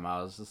good time.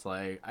 I was just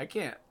like, I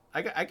can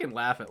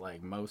laugh at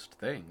like most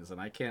things, and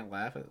I can't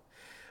laugh at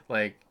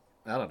like,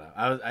 I don't know.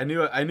 I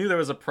knew there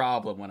was a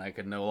problem when I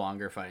could no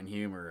longer find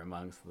humor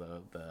amongst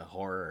the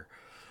horror.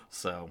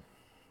 So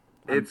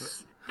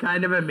it's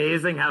kind of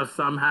amazing how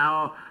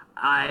somehow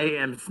I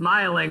am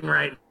smiling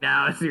right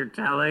now as you're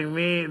telling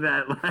me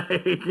that,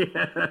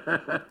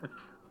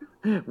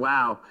 like,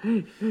 wow,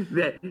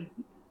 that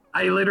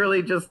I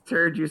literally just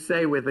heard you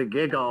say with a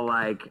giggle,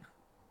 like,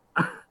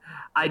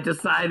 I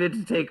decided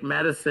to take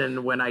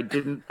medicine when I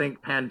didn't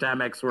think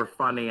pandemics were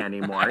funny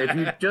anymore. If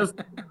you just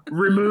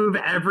remove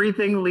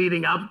everything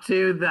leading up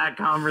to that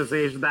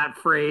conversation, that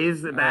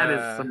phrase,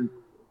 that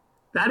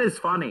is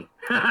funny.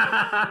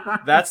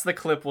 That's the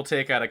clip we'll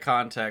take out of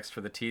context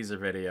for the teaser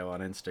video on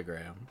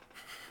Instagram.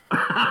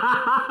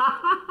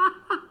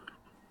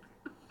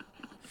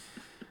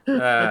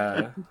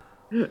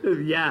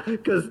 Yeah,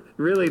 because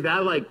really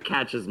that like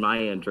catches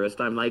my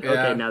interest. I'm like,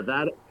 okay, now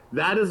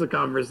that is a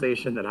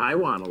conversation that I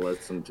want to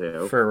listen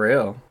to. For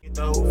real.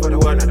 For the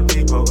one of the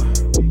people.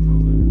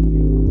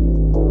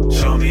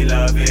 Show me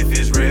love if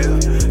it's real.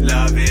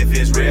 Love if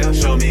it's real.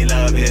 Show me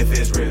love if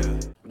it's real.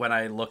 When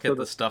I look at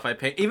the stuff I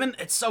paint, even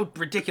it's so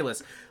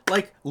ridiculous.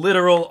 Like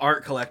literal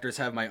art collectors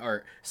have my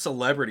art.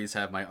 Celebrities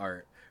have my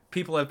art.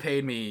 People have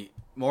paid me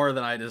more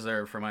than I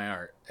deserve for my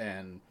art,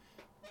 and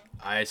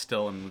I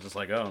still am just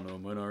like, oh no,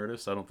 I'm an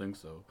artist. I don't think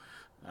so.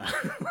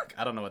 Like,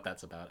 I don't know what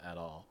that's about at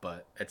all,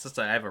 but it's just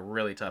I have a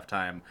really tough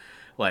time,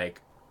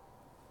 like,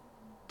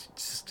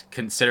 just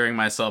considering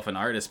myself an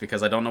artist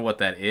because I don't know what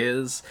that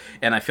is,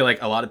 and I feel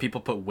like a lot of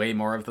people put way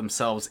more of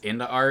themselves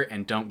into art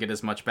and don't get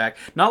as much back.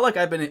 Not like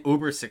I've been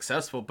uber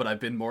successful, but I've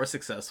been more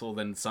successful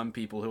than some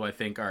people who I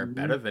think are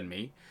better than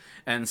me,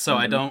 and so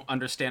I don't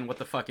understand what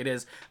the fuck it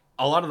is.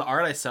 A lot of the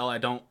art I sell, I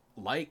don't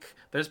like.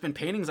 There's been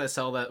paintings I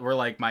sell that were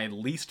like my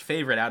least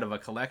favorite out of a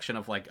collection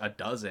of like a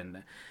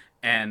dozen.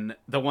 And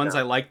the ones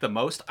I like the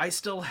most, I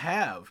still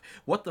have.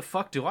 What the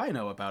fuck do I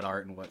know about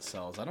art and what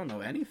sells? I don't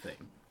know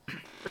anything.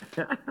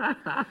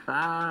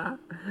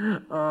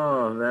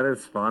 Oh, that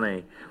is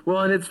funny.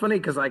 Well, and it's funny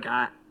because like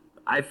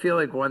I feel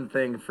like one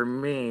thing for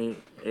me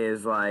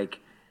is like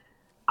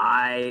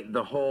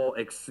the whole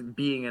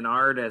being an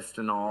artist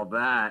and all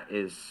that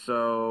is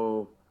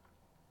so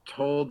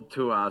told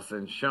to us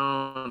and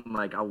shown.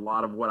 Like a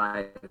lot of what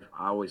I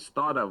always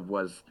thought of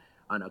was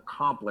an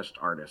accomplished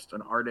artist,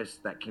 an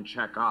artist that can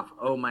check off,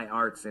 oh, my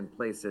art's in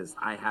places,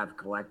 I have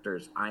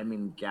collectors, I'm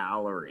in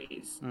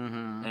galleries.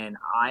 And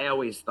I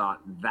always thought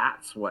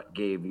that's what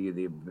gave you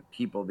the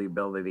people the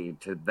ability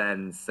to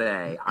then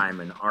say,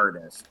 I'm an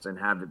artist and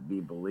have it be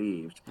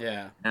believed.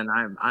 Yeah. And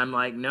I'm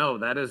like, no,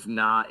 that is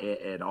not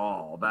it at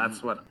all.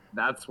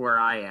 That's where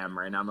I am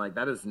right now. I'm like,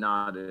 that is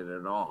not it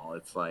at all.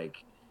 It's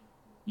like,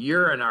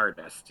 you're an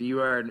artist.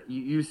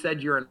 You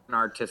said you're an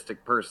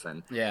artistic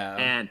person. Yeah.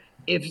 And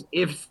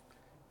if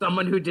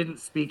someone who didn't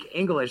speak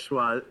English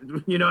was,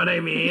 you know what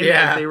I mean?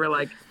 Yeah. If they were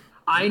like,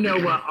 I know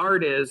what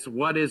art is.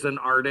 What is an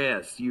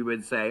artist? You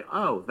would say,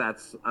 oh,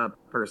 that's a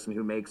person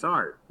who makes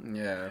art.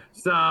 Yeah.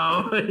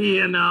 So,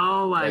 you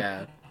know,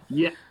 like,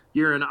 yeah,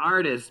 you're an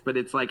artist, but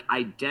it's like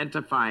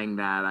identifying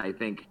that, I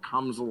think,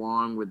 comes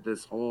along with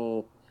this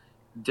whole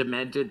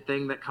demented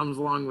thing that comes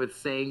along with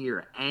saying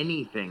you're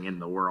anything in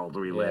the world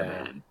we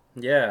live in.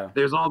 Yeah.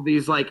 There's all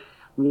these like,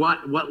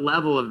 what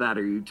level of that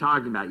are you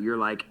talking about? You're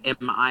like,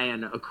 am I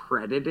an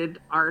accredited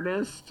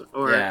artist,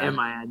 or am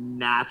I a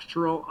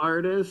natural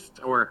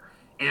artist, or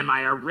am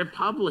I a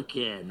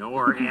Republican,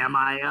 or am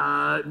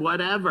I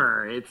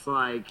whatever? It's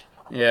like,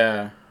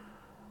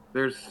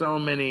 there's so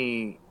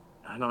many,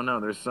 I don't know,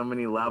 there's so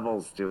many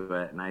levels to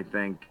it, and I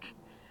think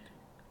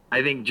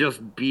I think just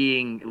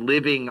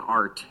living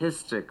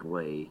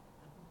artistically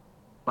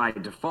by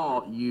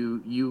default,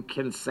 you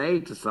can say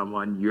to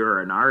someone you're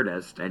an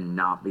artist and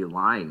not be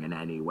lying in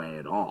any way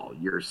at all.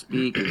 You're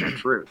speaking a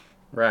truth.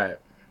 Right.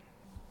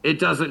 It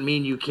doesn't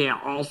mean you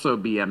can't also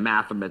be a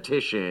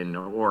mathematician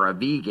or a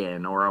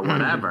vegan or a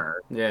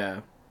whatever. Yeah.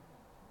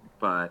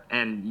 But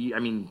I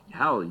mean,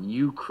 hell,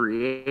 you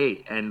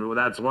create, and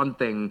that's one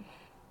thing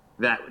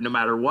that no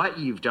matter what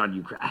you've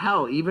done,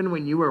 hell, even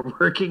when you were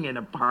working in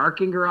a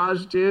parking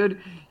garage, dude,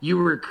 you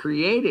were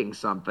creating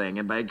something,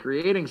 and by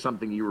creating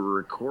something, you were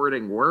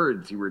recording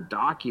words, you were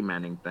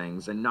documenting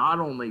things, and not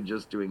only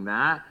just doing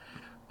that,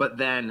 but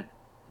then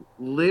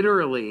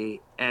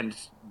literally and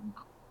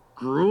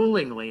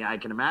gruelingly, I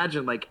can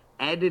imagine, like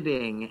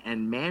editing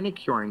and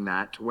manicuring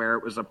that to where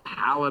it was a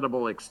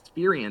palatable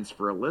experience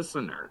for a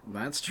listener.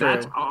 That's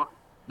true.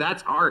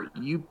 That's art.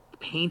 You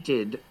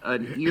painted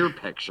an ear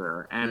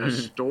picture and a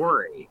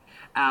story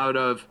out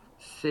of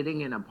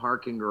sitting in a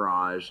parking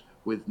garage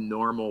with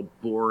normal,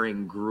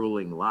 boring,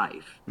 grueling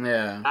life.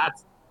 Yeah.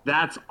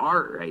 That's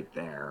art right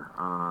there.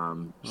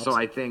 So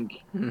I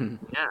think,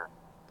 yeah.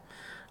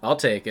 I'll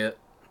take it.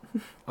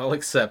 I'll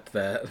accept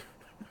that.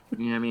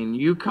 I mean,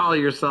 you call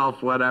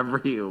yourself whatever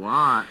you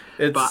want,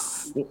 but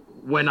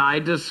when I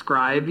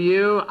describe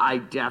you, I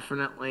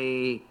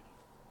definitely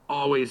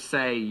always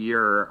say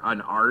you're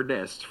an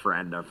artist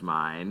friend of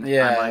mine.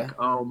 Yeah. I'm like,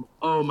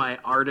 oh, my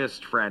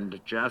artist friend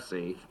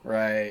Jesse.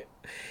 Right.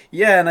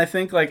 Yeah, and I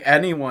think like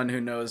anyone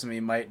who knows me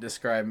might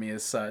describe me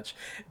as such.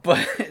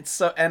 But it's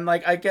so, and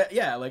like I get,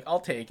 yeah, like I'll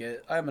take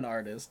it. I'm an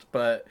artist,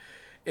 but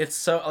it's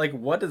so like,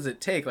 what does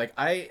it take? Like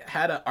I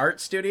had an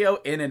art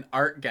studio in an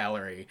art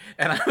gallery,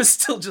 and I was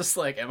still just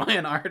like, am I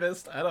an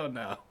artist? I don't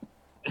know.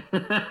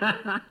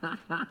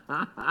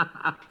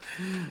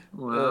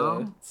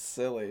 Well, it's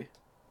silly.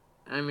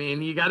 I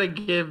mean, you got to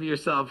give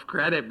yourself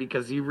credit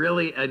because you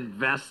really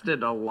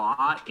invested a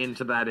lot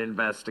into that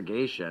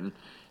investigation.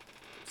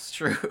 It's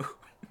true.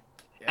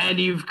 Yeah. And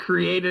you've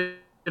created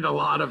a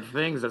lot of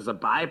things as a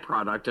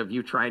byproduct of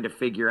you trying to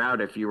figure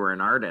out if you were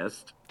an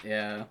artist.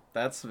 Yeah,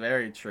 that's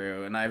very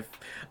true. And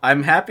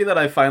I'm happy that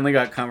I finally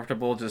got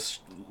comfortable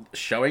just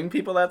showing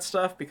people that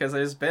stuff, because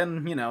there's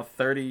been,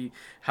 30,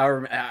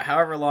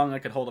 however long I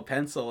could hold a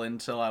pencil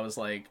until I was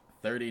like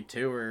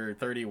 32 or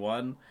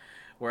 31,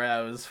 where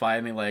I was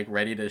finally like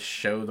ready to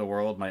show the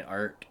world my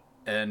art,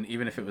 and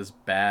even if it was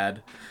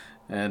bad.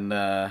 And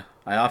I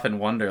often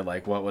wonder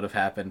like what would have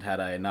happened had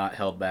I not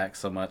held back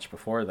so much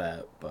before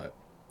that, but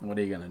what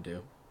are you gonna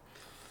do?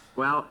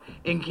 Well,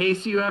 in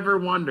case you ever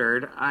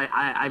wondered,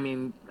 I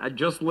mean,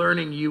 just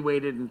learning you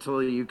waited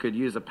until you could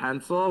use a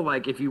pencil.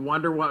 Like, if you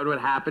wonder what would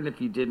happen if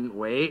you didn't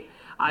wait,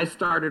 I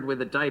started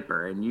with a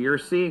diaper, and you're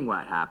seeing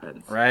what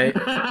happens. Right?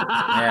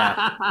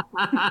 Yeah.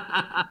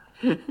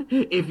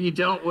 If you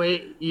don't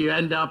wait, you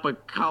end up a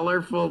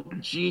colorful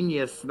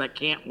genius that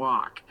can't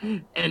walk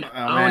and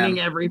owning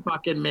every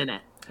fucking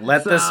minute.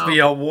 Let this be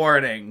a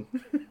warning.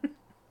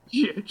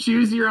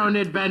 Choose your own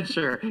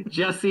adventure,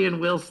 Jesse and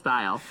Will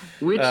style.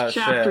 Which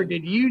chapter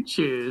did you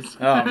choose?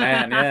 Oh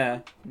man,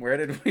 yeah. Where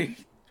did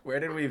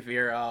we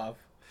veer off?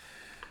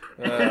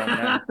 Oh,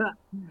 man.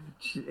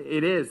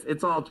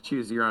 It's all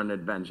choose your own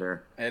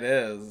adventure. It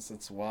is.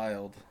 It's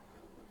wild.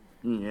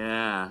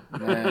 Yeah.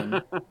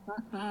 Man.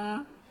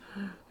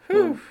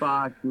 Oh,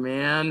 fuck,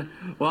 man.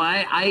 Well,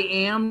 I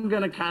am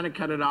gonna kind of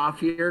cut it off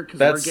here because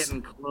we're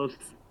getting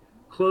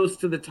close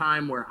to the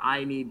time where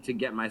I need to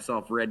get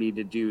myself ready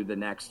to do the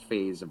next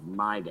phase of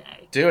my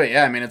day. Do it,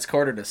 yeah. I mean, it's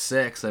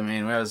 5:45. I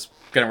mean, I was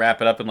going to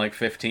wrap it up in like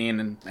 15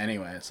 and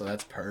anyway, so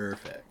that's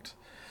perfect.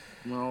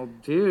 Well,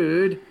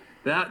 dude,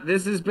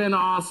 this has been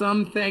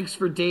awesome. Thanks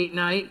for date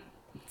night.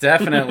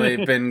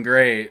 Definitely been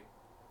great.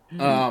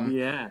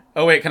 Yeah.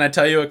 Oh, wait, can I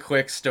tell you a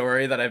quick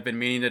story that I've been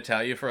meaning to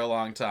tell you for a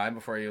long time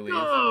before you leave?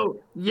 Oh,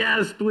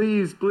 yes,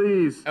 please.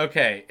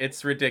 Okay,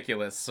 it's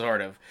ridiculous,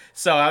 sort of.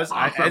 So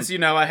as you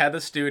know, I had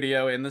the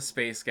studio in the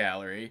Space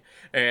Gallery,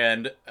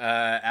 and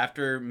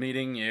after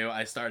meeting you,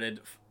 I started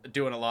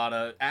doing a lot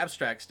of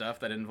abstract stuff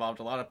that involved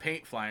a lot of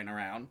paint flying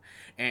around,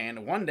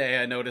 and one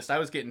day I noticed I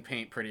was getting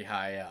paint pretty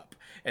high up.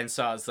 And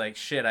so I was like,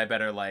 shit, I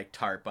better like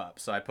tarp up.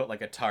 So I put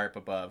like a tarp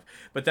above.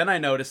 But then I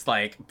noticed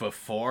like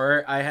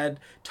before I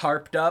had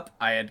tarped up,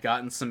 I had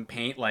gotten some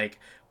paint like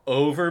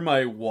over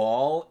my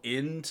wall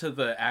into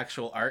the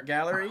actual art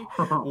gallery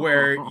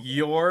where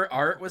your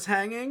art was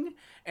hanging.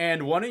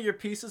 And one of your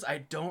pieces, I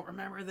don't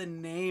remember the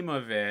name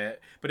of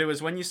it, but it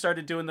was when you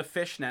started doing the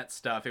fishnet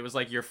stuff. It was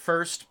like your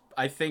first,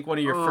 I think one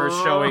of your first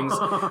showings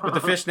with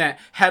the fishnet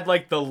had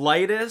like the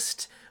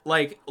lightest,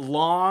 like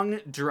long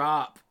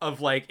drop of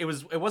like, it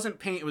wasn't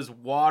paint, it was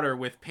water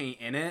with paint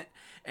in it.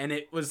 And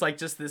it was like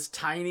just this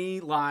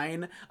tiny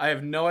line. I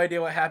have no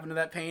idea what happened to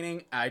that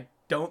painting. I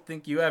don't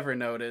think you ever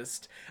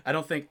noticed. I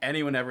don't think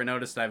anyone ever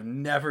noticed. I've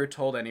never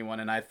told anyone,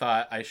 and I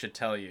thought I should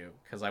tell you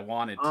because I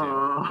wanted to.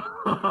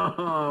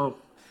 Oh,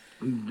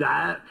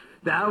 that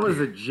was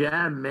a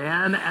gem,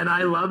 man. And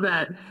I love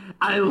that.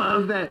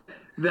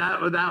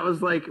 That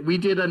was like we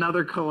did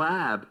another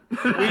collab.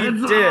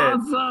 We did.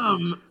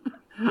 Awesome.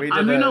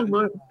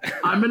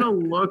 I'm gonna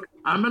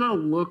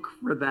look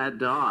for that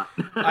dot.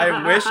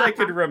 I wish I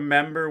could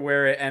remember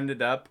where it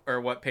ended up or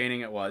what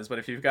painting it was, but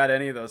if you've got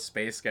any of those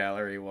Space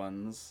Gallery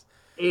ones.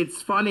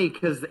 It's funny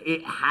because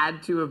it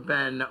had to have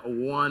been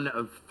one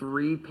of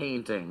 3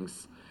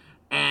 paintings,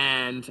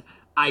 and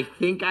I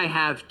think I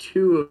have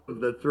 2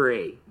 of the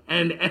 3.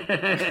 And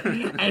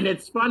and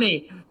it's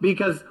funny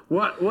because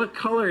what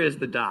color is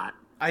the dot?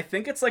 I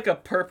think it's like a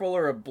purple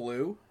or a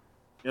blue.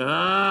 Oh,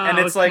 and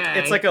it's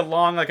like a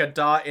long, like a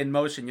dot in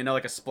motion,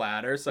 like a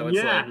splatter. So it's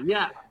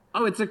yeah.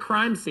 Oh, it's a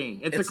crime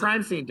scene. It's a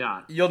crime scene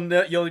dot.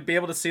 You'll be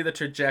able to see the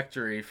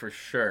trajectory for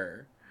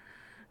sure.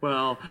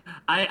 Well,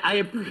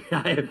 I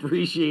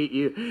appreciate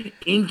you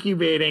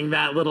incubating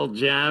that little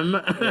gem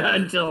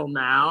until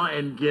now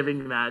and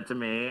giving that to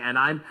me, and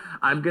I'm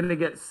gonna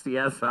get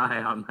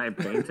CSI on my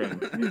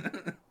painting.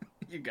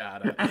 You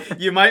gotta.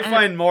 You might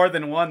find more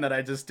than one that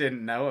I just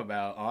didn't know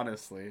about,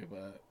 honestly,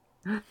 but.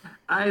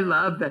 I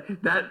love that.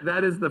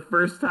 That is the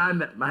first time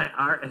that my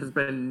art has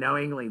been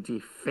knowingly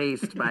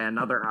defaced by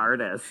another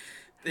artist.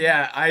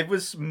 Yeah, I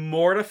was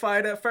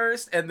mortified at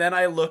first, and then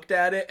I looked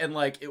at it, and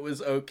like it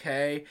was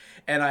okay,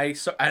 and I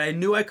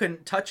knew I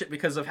couldn't touch it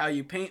because of how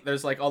you paint.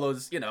 There's like all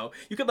those, you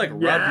could like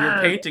rub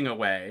your painting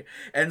away,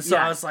 and so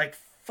I was like,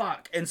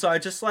 fuck, and so I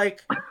just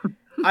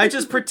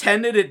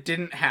pretended it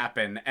didn't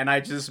happen, and I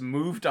just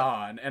moved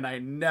on, and I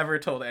never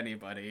told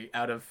anybody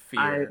out of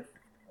fear.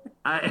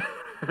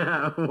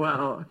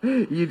 Well,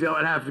 you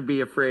don't have to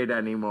be afraid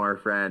anymore,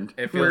 friend.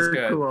 It feels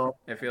good. Cool.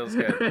 It feels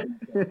good.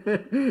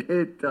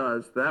 It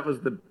does. That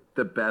was the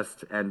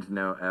best end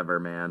note ever,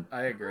 man.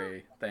 I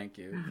agree. Thank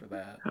you for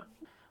that.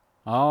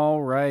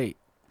 All right.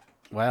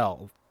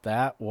 Well,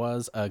 that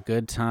was a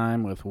good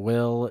time with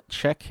Will.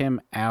 Check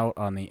him out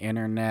on the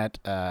internet.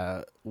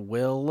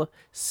 Will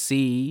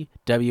C,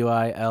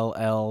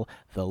 WILL,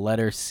 the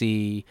letter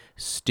C,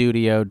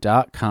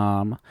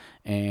 studio.com.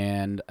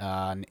 And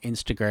on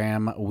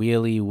Instagram,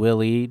 Wheely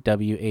Willie,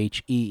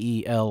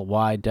 WHEELYWILLIE.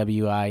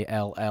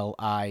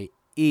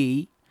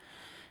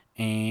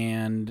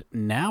 And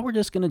now we're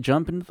just going to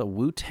jump into the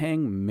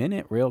Wu-Tang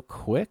Minute real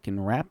quick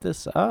and wrap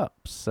this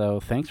up. So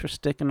thanks for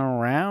sticking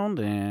around.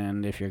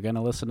 And if you're going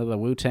to listen to the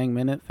Wu-Tang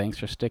Minute, thanks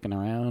for sticking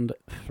around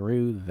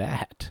through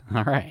that.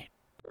 All right.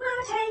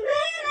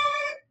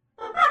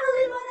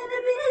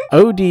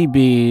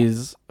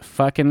 ODB's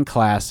fucking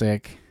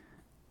classic.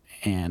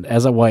 And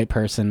as a white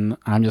person,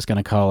 I'm just going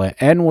to call it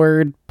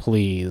N-word,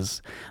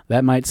 please.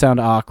 That might sound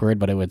awkward,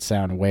 but it would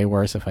sound way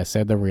worse if I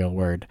said the real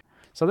word.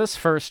 So this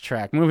first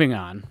track, moving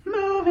on.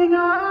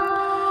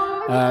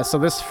 So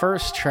this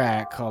first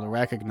track called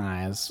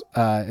Recognize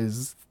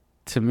is,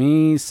 to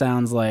me,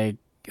 sounds like,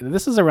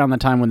 this is around the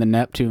time when the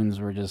Neptunes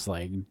were just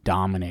like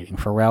dominating.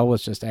 Pharrell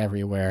was just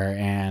everywhere,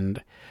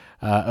 and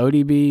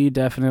ODB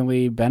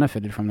definitely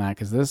benefited from that,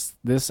 because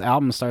this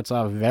album starts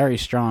off very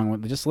strong.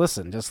 Just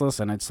listen.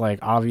 It's like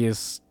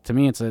obvious to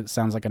me. It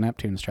sounds like a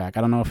Neptunes track.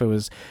 I don't know if it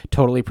was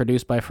totally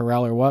produced by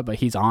Pharrell or what, but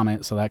he's on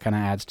it, so that kind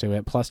of adds to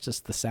it. Plus,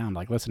 just the sound.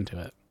 Like, listen to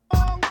it.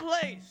 Wrong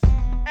place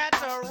at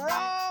the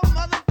wrong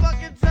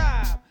motherfucking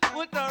time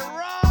with the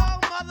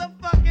wrong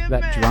motherfucking that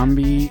man. Drum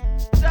beat,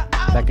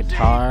 that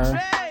guitar.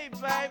 Hey,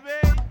 baby.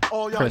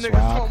 Oh, y'all Chris niggas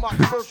Rock. talking about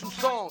commercial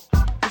songs.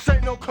 This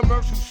ain't no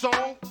commercial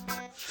song.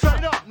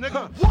 Straight up,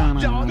 nigga.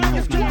 What y'all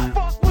niggas can't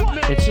fuck with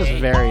me. It's just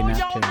very All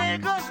Neptune. y'all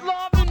niggas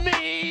loving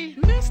me.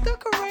 Mr.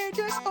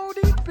 Courageous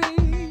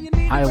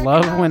ODB. I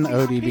love when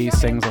ODB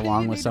sings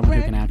along with someone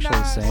who can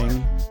actually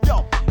sing.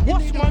 Yo,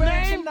 what's my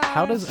name?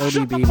 How does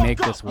ODB make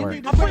this work?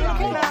 I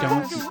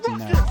don't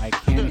know. I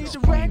can't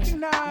explain it.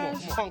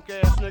 Punk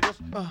ass niggas.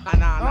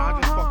 Nah,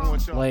 I'm just fucking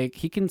with y'all. Like,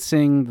 he can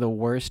sing the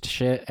worst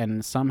shit,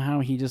 and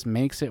somehow he just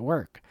makes it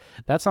work.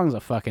 That song's a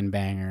fucking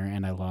banger,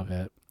 and I love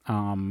it.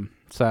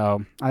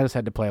 So I just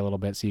had to play a little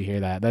bit so you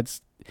hear that.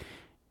 That's,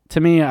 to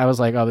me, I was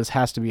like, oh, this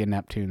has to be a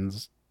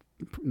Neptunes,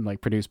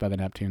 like produced by the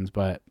Neptunes,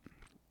 but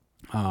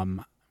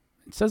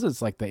it says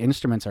it's like the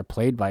instruments are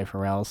played by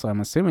Pharrell, so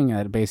I'm assuming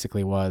that it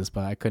basically was,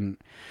 but I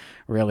couldn't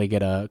really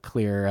get a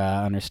clear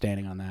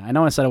understanding on that. I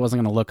know I said I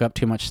wasn't going to look up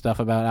too much stuff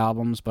about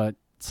albums, but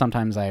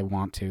sometimes I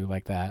want to,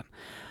 like that.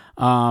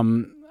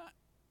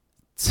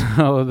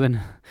 So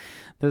then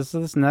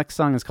this next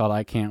song is called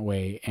I Can't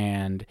Wait,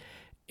 and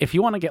if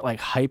you want to get like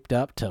hyped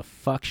up to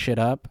fuck shit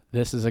up,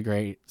 this is a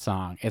great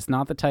song. It's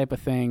not the type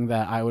of thing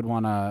that I would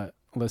want to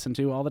listen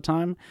to all the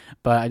time,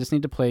 but I just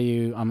need to play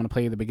you. I'm going to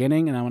play you the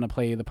beginning, and I want to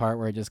play you the part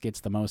where it just gets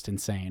the most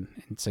insane,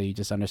 and so you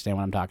just understand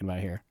what I'm talking about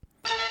here.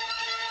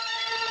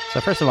 So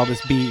first of all,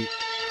 this beat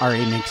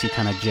already makes you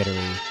kind of jittery.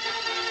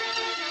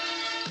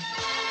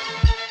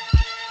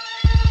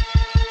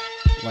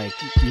 Like,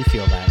 you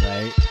feel that,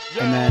 right?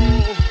 And then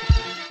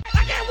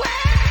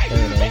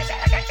there it is.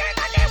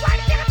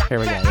 Here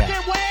we go, yeah.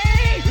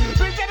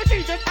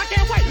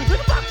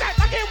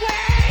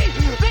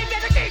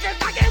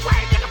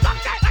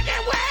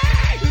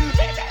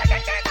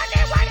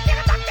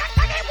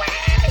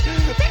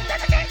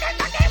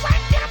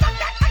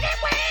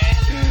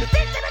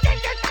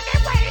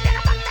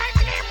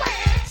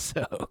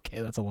 So,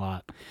 okay, that's a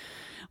lot.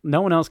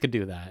 No one else could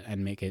do that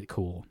and make it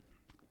cool,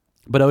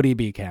 but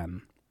ODB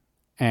can,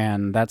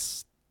 and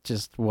that's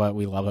just what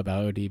we love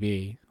about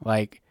ODB.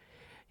 Like,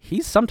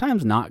 he's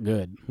sometimes not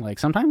good. Like,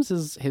 sometimes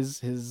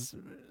his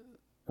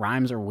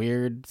rhymes are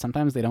weird.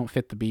 Sometimes they don't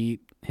fit the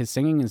beat. His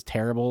singing is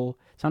terrible.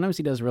 Sometimes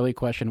he does really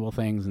questionable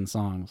things in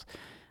songs,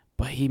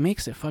 but he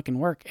makes it fucking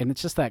work. And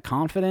it's just that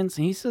confidence.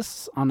 And he's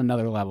just on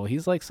another level.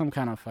 He's like some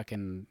kind of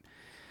fucking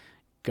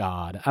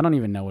god. I don't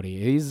even know what he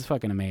is. He's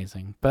fucking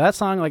amazing. But that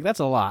song, like, that's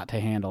a lot to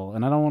handle.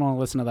 And I don't want to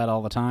listen to that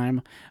all the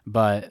time.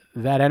 But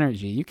that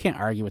energy, you can't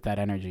argue with that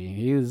energy.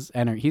 He's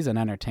an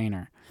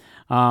entertainer.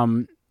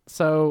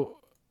 So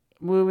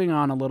moving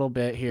on a little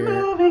bit here.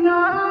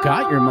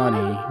 Got Your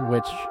Money,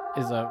 which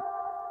is a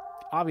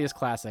obvious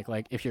classic.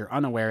 Like, if you're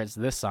unaware it's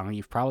this song,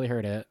 you've probably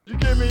heard it. You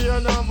give me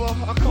your number,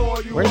 I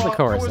call you. Where's the up.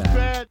 chorus Oh, it's at?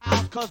 bad,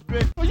 'cause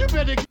bitch, oh, you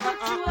better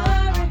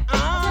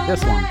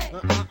This one.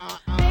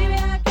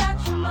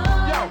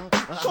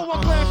 Yo, so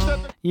I'm glad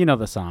that You know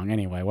the song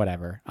anyway,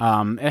 whatever.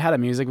 It had a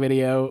music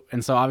video,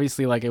 and so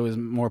obviously, like, it was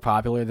more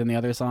popular than the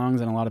other songs,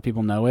 and a lot of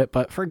people know it,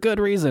 but for good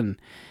reason.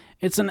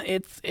 It's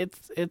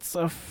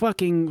a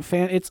fucking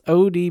fan. It's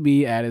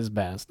ODB at his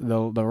best.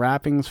 The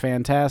rapping's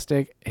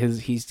fantastic.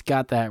 He's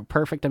got that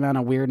perfect amount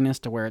of weirdness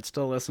to where it's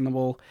still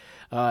listenable.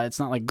 It's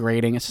not like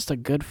grating. It's just a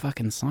good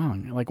fucking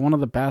song. Like, one of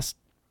the best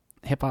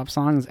hip hop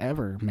songs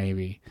ever,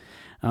 maybe.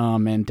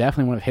 And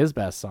definitely one of his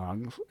best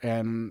songs.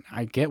 And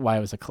I get why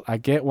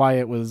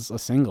it was a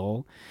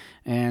single,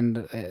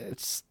 and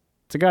it's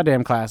a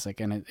goddamn classic,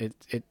 and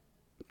it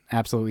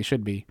absolutely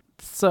should be.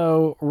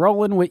 So,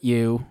 Rollin' With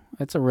You,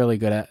 it's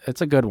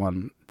a good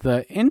one.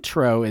 The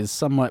intro is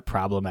somewhat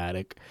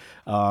problematic.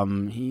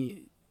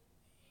 He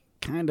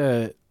kind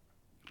of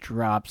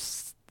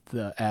drops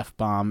the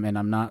F-bomb, and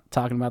I'm not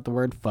talking about the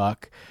word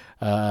fuck,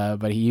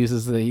 but he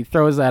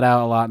throws that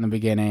out a lot in the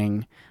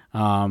beginning,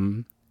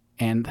 and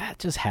that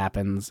just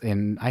happens,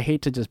 and I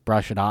hate to just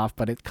brush it off,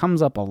 but it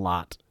comes up a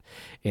lot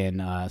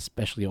in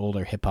especially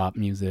older hip-hop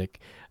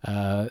music.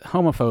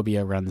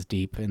 Homophobia runs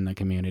deep in the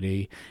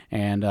community,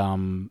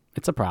 and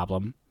it's a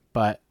problem.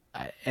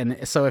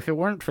 And so if it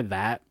weren't for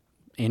that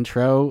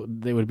intro,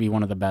 it would be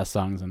one of the best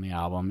songs on the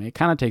album. It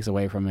kind of takes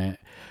away from it.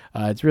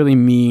 It's really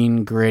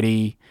mean,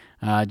 gritty,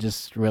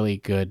 just really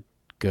good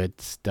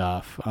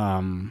stuff.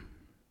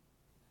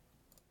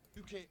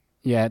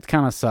 Yeah, it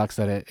kind of sucks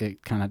that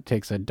it kind of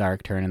takes a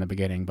dark turn in the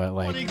beginning, but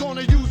like, money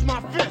gonna use my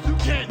fist. You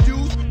can't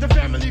use the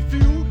family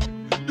feud.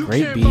 You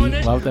great can't beat. run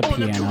it Love the on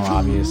piano, two-two.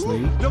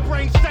 obviously. The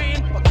brain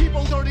saying, but keep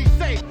on dirty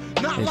safe.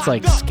 Not It's locked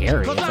like up,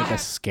 scary. 'cause It's like I- a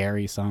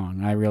scary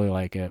song. I really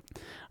like it.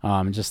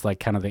 Just like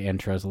kind of the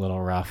intro's a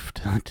little rough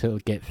to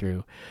get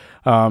through.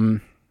 I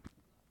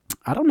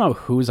don't know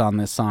who's on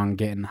this song,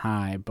 Getting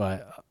High,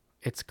 but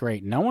it's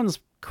great. No one's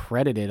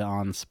credited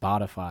on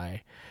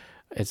Spotify.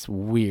 It's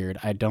weird.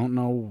 I don't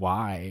know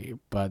why,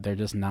 but they're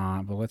just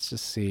not. But let's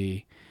just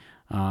see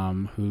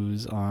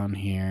who's on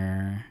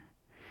here.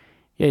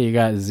 Yeah, you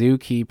got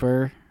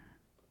Zookeeper.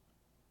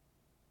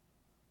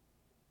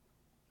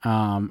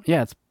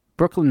 Yeah, it's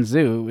Brooklyn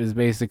Zoo is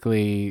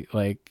basically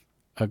like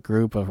a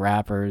group of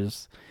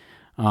rappers.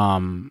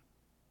 And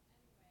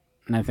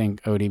I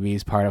think ODB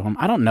is part of them.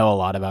 I don't know a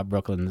lot about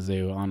Brooklyn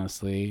Zoo,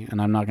 honestly,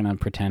 and I'm not gonna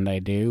pretend I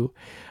do.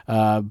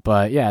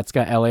 But yeah, it's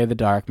got LA the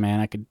Dark Man.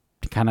 I could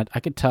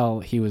tell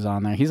he was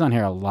on there. He's on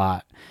here a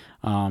lot.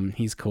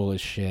 He's cool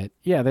as shit.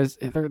 Yeah,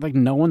 they're like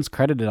no one's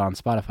credited on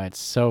Spotify. It's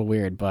so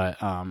weird, but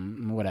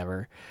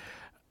whatever.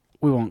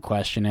 We won't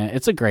question it.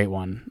 It's a great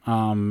one.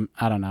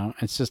 I don't know.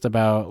 It's just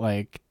about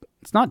like,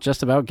 it's not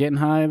just about getting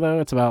high though.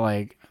 It's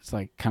like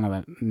kind of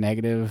the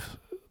negative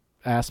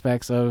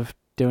aspects of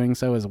doing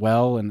so as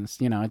well. And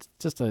it's,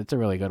 it's a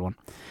really good one.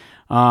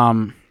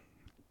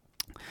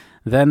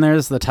 Then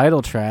there's the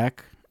title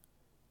track,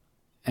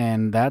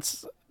 and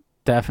that's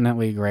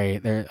definitely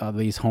great. There are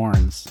these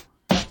horns.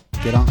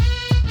 Get on.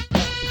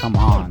 Come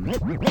on. With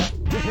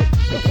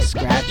the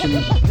scratching.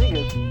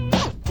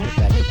 With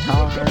that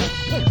guitar.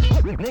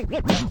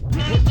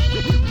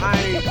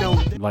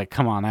 Like,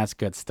 come on, that's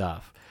good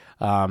stuff.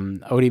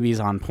 ODB's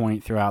on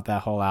point throughout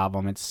that whole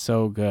album. It's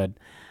so good.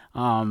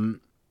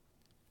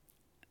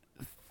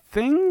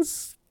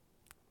 Things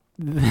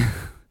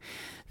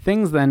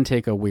then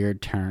take a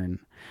weird turn.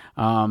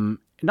 Not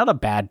a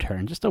bad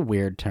turn, just a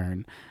weird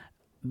turn.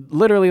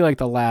 Literally, like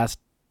the last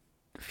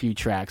few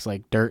tracks,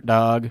 like Dirt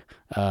Dog,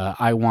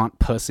 I Want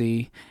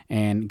Pussy,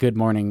 and Good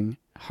Morning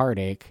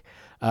Heartache.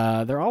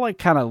 They're all like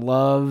kind of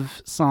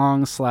love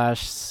songs /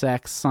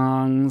 sex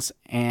songs,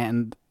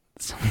 and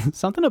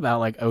something about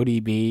like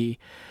ODB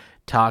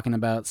talking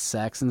about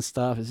sex and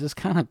stuff is just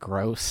kind of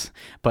gross,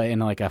 but in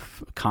like a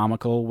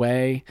comical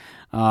way.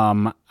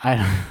 I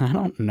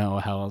don't know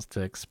how else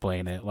to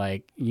explain it.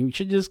 Like, you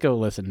should just go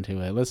listen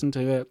to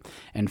it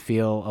and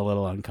feel a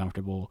little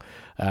uncomfortable.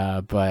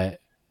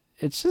 But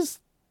it's just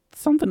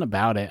something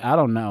about it. I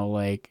don't know.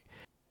 Like,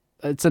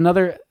 there's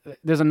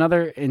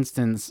another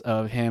instance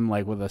of him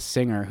like with a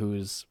singer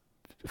who's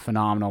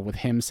phenomenal with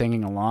him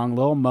singing along.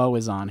 Lil Mo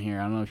is on here.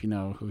 I don't know if you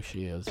know who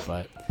she is,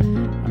 but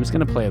I'm just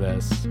gonna play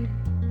this.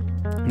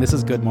 This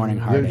is Good Morning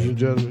Ladies Heartache. and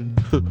gentlemen,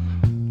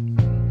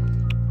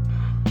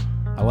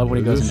 I love when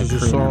he goes this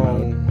into is a crooner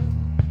mode. song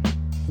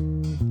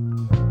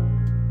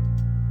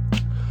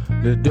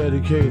that's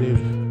dedicated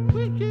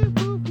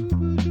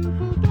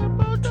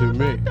to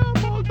me.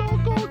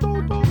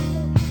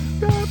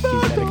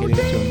 He's dedicating it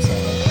to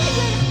himself.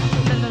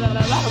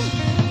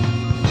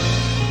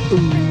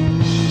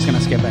 Just gonna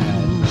skip ahead.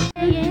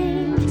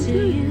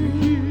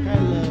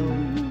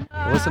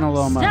 Listen to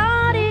Lil Mo.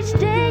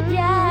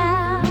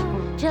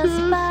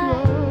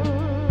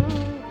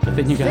 But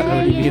then you got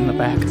ODB in the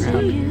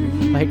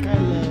background. Like,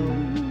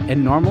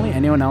 and normally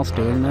anyone else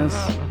doing this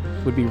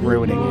would be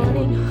ruining it.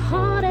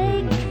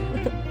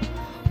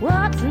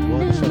 But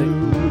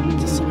it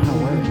just somehow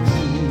works.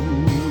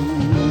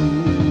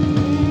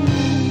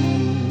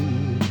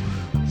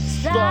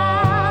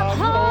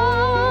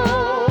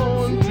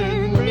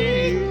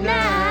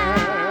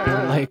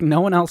 Like,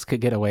 no one else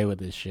could get away with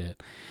this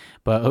shit.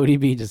 But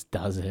ODB just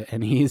does it,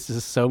 and he's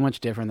just so much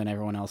different than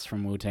everyone else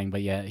from Wu-Tang,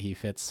 but yet he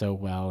fits so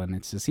well, and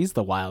it's just, he's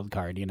the wild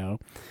card, you know?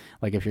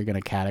 Like, if you're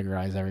going to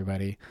categorize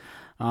everybody.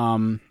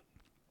 And,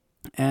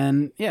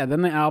 yeah,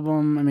 then the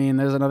album, I mean,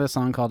 there's another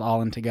song called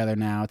All In Together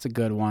Now. It's a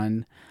good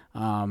one.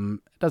 It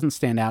doesn't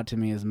stand out to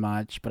me as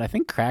much, but I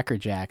think Cracker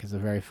Jack is a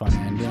very fun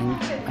ending.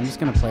 I'm just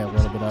going to play a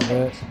little bit of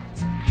it.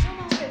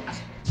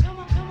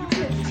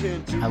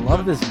 I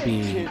love this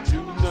beat.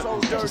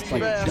 Just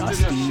like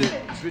dusty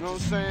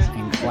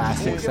and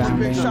classic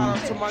sounding.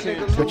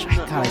 Which,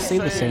 God, I say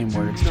the same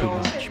words too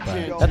much,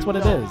 but that's what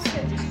it is.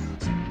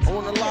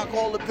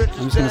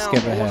 I'm just gonna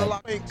skip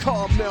ahead.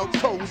 Caramel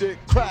coated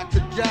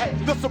Cracker Jack.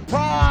 The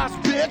surprise,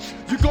 bitch.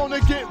 You're gonna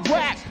get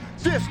whacked.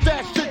 This,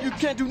 that shit, you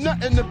can't do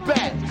nothing to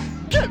back.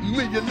 Give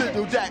me a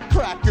little that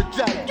Cracker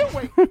Jack. You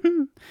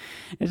ain't.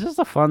 It's just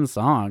a fun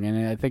song,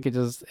 and I think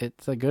it's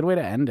a good way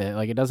to end it.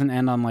 Like, it doesn't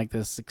end on like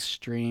this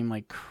extreme,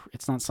 like,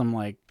 it's not some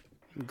like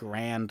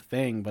grand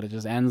thing, but it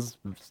just ends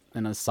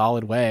in a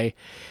solid way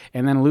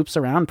and then loops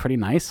around pretty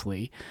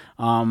nicely.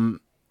 My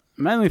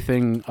only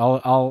thing,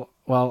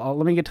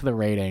 let me get to the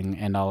rating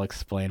and I'll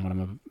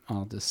explain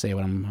I'll just say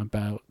what I'm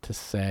about to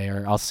say,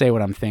 or I'll say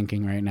what I'm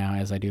thinking right now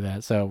as I do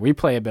that. So,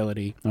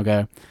 replayability,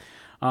 okay?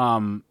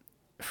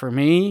 For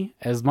me,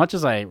 as much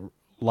as I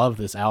love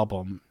this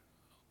album,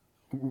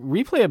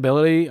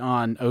 replayability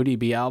on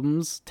ODB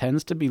albums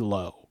tends to be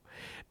low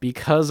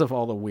because of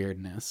all the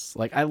weirdness.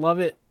 Like, I love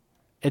it.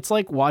 It's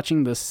like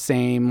watching the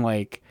same,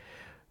 like,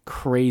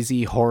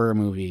 crazy horror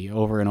movie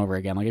over and over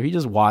again. Like, if you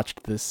just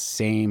watched the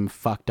same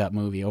fucked up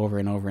movie over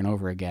and over and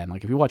over again,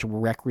 like if you watch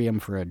Requiem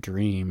for a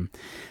Dream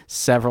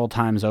several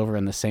times over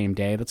in the same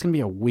day, that's gonna be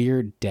a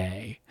weird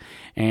day,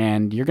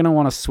 and you're gonna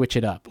want to switch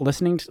it up.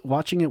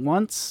 Watching it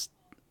once,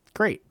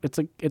 great. It's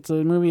a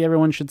movie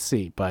everyone should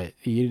see, but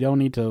you don't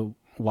need to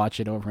watch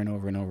it over and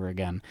over and over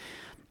again.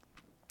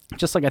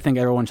 Just like I think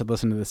everyone should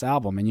listen to this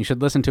album, and you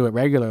should listen to it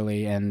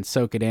regularly and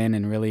soak it in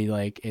and really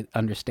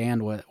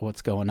understand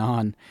what's going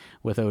on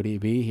with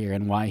ODB here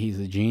and why he's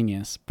a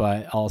genius.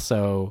 But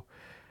also,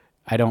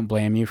 I don't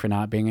blame you for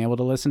not being able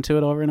to listen to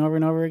it over and over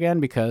and over again,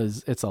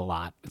 because it's a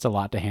lot. It's a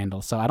lot to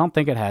handle. So I don't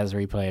think it has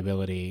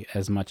replayability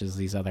as much as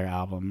these other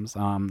albums.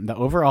 The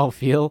overall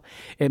feel,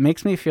 it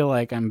makes me feel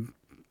like I'm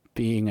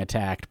being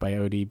attacked by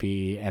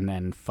ODB and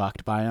then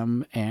fucked by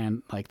him,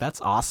 and like, that's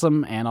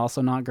awesome and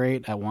also not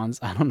great at once.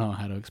 I don't know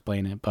how to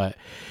explain it, but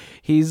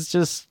he's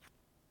just,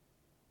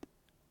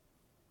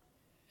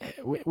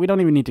 we don't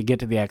even need to get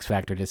to the X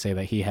Factor to say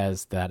that he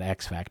has that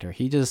X Factor.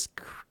 He's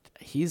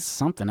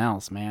something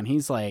else, man.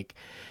 He's like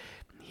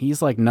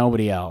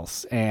nobody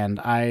else, and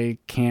I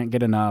can't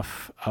get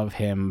enough of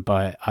him,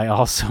 but I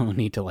also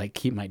need to like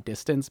keep my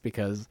distance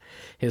because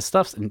his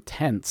stuff's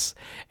intense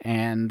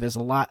and there's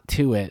a lot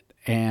to it,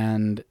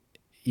 and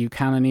you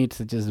kind of need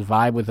to just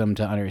vibe with him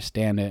to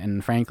understand it.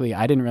 And frankly,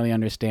 I didn't really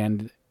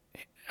understand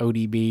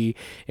ODB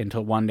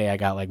until one day I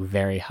got like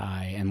very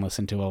high and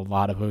listened to a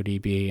lot of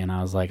ODB, and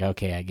I was like,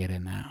 okay, I get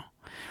it now.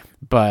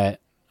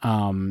 But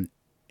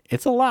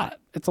it's a lot.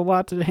 It's a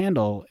lot to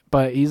handle,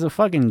 but he's a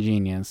fucking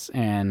genius,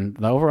 and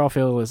the overall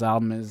feel of this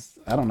album is,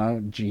 I don't know,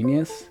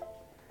 genius.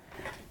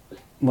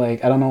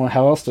 Like, I don't know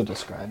how else to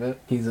describe it.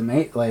 He's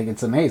like,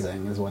 it's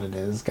amazing is what it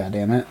is, God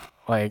damn it.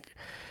 Like,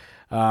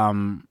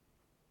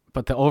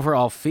 but the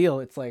overall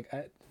feel, it's like,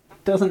 it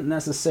doesn't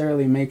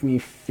necessarily make me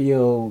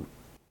feel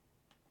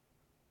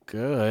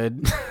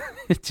good.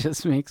 It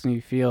just makes me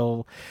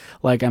feel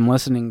like I'm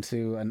listening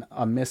to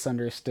a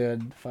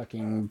misunderstood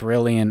fucking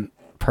brilliant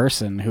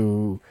person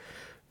who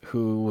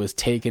was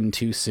taken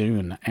too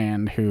soon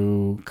and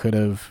who could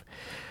have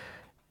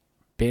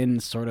been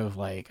sort of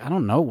like, I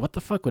don't know, what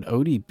the fuck would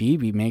ODB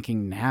be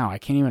making now? I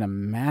can't even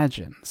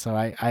imagine. So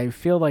I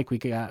feel like we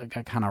got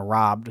kind of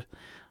robbed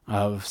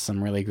of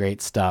some really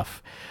great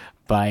stuff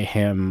by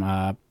him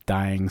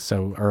dying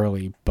so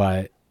early,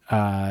 but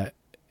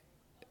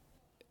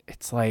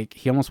it's like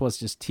he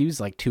was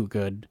like too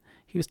good.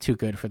 He was too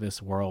good for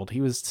this world.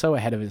 He was so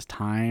ahead of his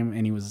time,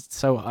 and he was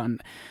so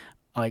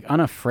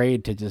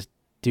unafraid to just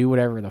do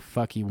whatever the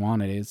fuck he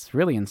wanted. It's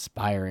really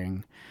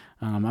inspiring.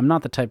 I'm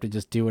not the type to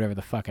just do whatever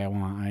the fuck I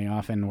want. I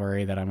often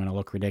worry that I'm going to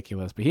look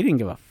ridiculous, but he didn't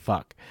give a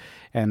fuck.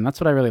 And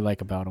that's what I really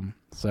like about him.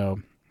 So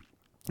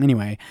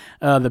anyway,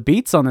 the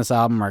beats on this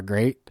album are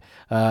great.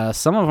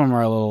 Some of them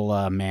are a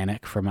little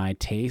manic for my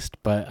taste,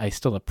 but I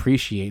still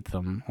appreciate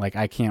them. Like,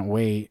 I Can't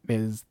Wait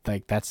is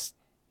like,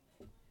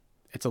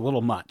 it's a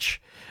little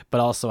much, but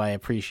also I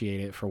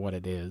appreciate it for what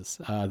it is.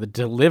 The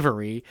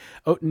delivery,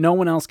 no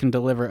one else can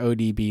deliver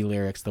ODB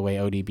lyrics the way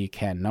ODB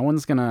can. No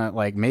one's gonna,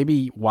 like,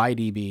 maybe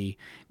YDB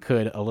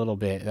could a little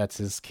bit. That's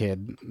his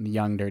kid,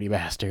 young dirty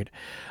bastard.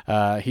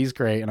 He's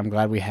great, and I'm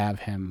glad we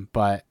have him,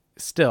 but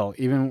still,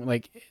 even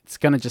like, it's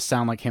gonna just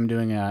sound like him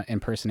doing an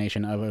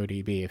impersonation of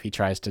ODB if he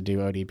tries to do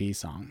ODB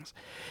songs.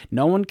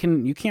 No one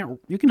can, you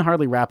can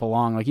hardly rap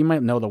along. Like, you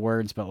might know the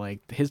words, but like,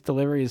 his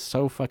delivery is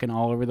so fucking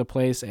all over the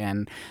place,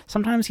 and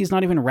sometimes he's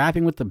not even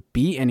rapping with the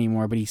beat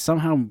anymore, but he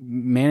somehow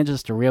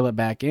manages to reel it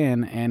back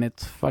in, and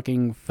it's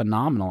fucking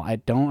phenomenal. I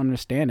don't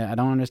understand it. I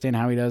don't understand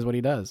how he does what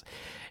he does.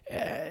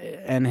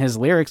 And his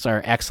lyrics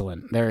are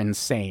excellent. They're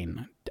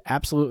insane.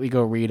 Absolutely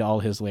go read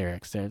all his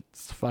lyrics.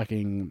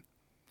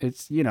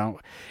 It's, you know,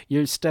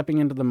 you're stepping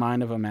into the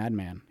mind of a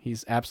madman.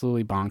 He's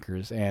absolutely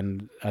bonkers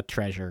and a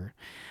treasure.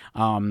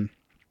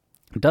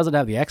 Does it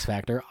have the X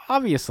Factor?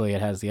 Obviously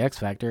it has the X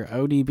Factor.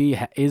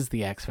 ODB is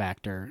the X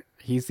Factor.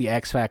 He's the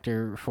X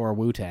Factor for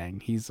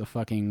Wu-Tang. He's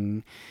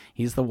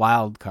the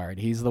wild card.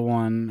 He's the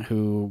one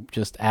who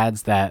just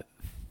adds that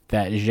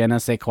je ne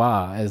sais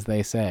quoi, as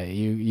they say.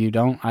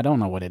 I don't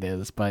know what it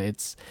is, but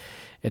it's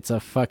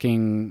a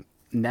fucking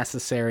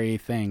necessary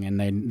thing,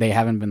 and they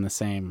haven't been the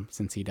same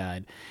since he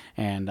died.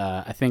 And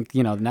I think,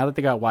 you know, now that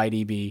they got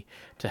YDB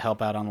to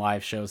help out on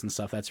live shows and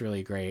stuff, that's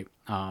really great.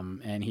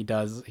 And he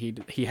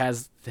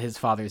has his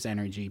father's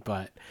energy,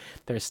 but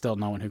there's still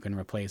no one who can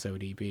replace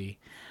ODB.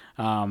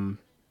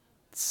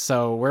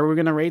 So where are we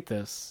gonna rate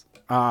this?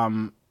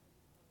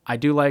 I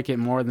do like it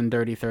more than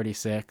Dirty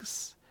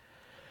 36.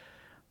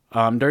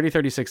 Dirty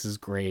 36 is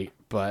great,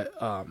 but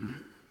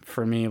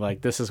for me, like,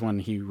 this is when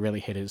he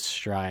really hit his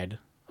stride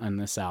on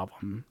this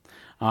album.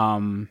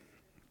 Do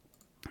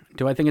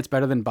I think it's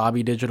better than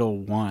Bobby Digital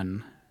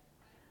 1?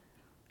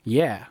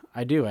 Yeah,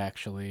 I do,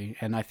 actually.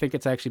 And I think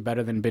it's actually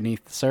better than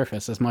Beneath the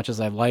Surface, as much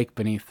as I like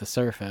Beneath the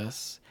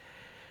Surface.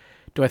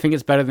 Do I think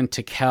it's better than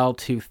Tikal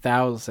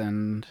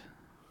 2000?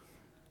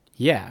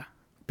 Yeah,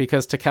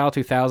 because Tikal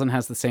 2000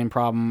 has the same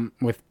problem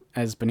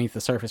as Beneath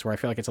the Surface, where I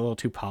feel like it's a little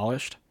too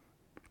polished.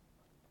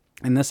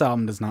 And this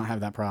album does not have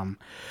that problem.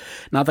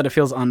 Not that it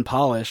feels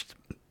unpolished,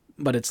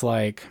 but it's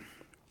like,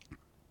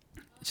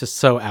 it's just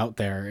so out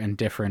there and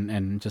different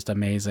and just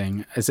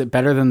amazing. Is it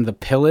better than The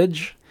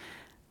Pillage?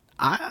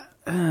 I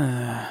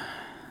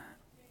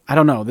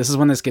don't know. This is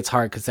when this gets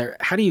hard, because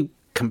how do you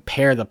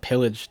compare The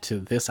Pillage to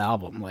this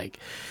album? Like,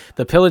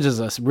 The Pillage is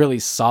a really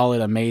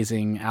solid,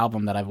 amazing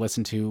album that I've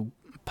listened to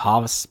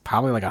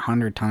probably like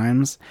 100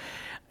 times,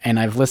 and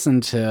I've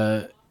listened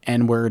to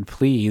N-Word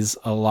Please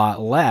a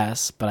lot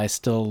less, but I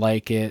still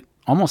like it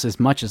almost as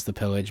much as The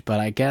Pillage. But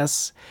I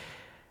guess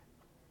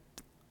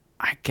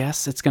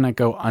it's gonna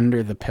go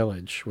under The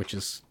Pillage, which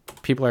is,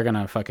 people are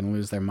gonna fucking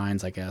lose their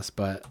minds, I guess,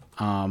 but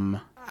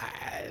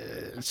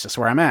it's just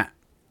where I'm at.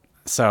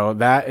 So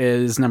that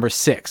is number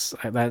 6.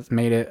 That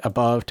made it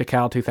above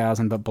Tikal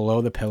 2000, but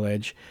below The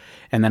Pillage.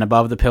 And then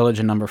above The Pillage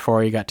in number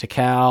 4, you got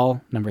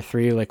Tikal. Number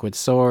 3, Liquid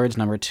Swords.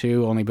 Number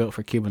 2, Only Built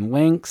for Cuban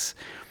Links.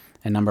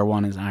 And number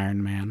 1 is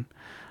Iron Man.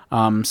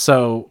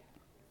 So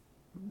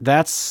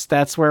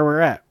that's where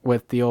we're at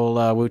with the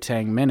old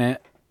Wu-Tang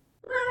Minute.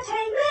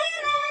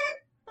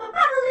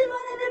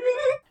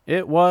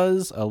 It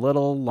was a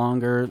little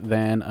longer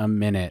than a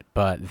minute,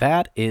 but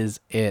that is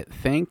it.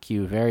 Thank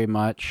you very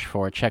much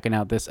for checking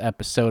out this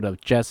episode of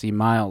Jesse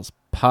Miles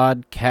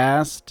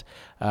Podcast.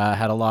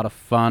 Had a lot of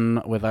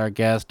fun with our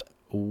guest,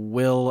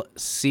 Will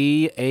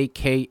C,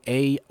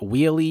 a.k.a.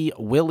 Wheelie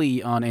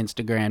Willie on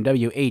Instagram,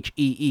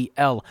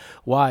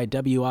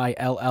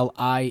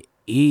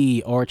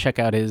 WheelyWillie, or check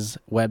out his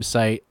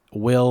website,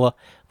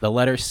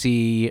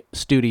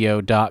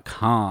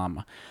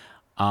 willthelettercstudio.com.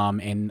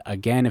 And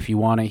again, if you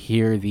want to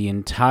hear the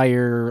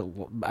entire,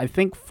 I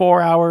think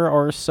 4-hour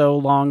or so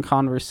long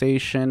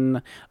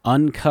conversation,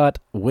 uncut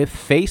with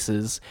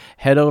faces,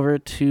 head over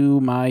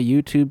to my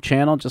YouTube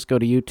channel. Just go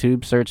to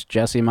YouTube, search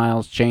Jesse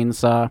Miles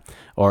Chainsaw,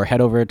 or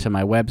head over to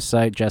my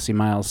website,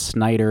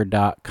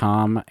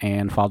 jessemilessnyder.com,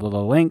 and follow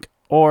the link,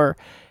 or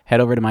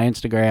head over to my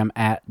Instagram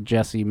at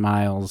Jesse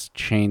Miles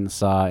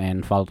Chainsaw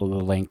and follow the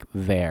link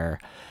there.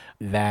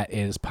 That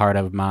is part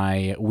of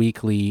my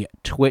weekly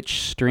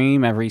Twitch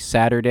stream every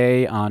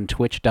Saturday on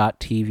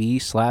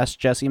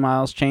twitch.tv/Jesse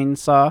Miles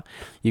Chainsaw.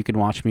 You can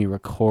watch me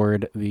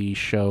record the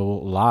show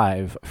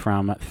live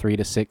from 3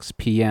 to 6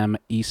 p.m.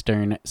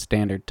 Eastern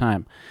Standard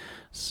Time.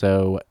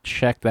 So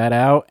check that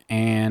out.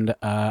 And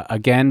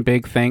again,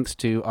 big thanks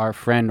to our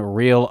friend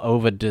Real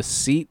Ova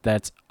Deceit.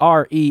 That's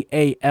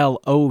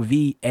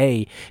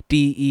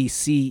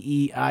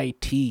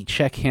RealovaDeceit.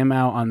 Check him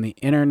out on the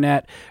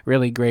internet.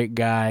 Really great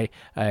guy,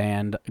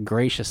 and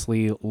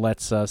graciously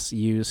lets us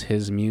use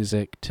his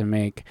music to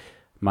make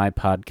my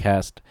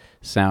podcast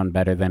sound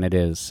better than it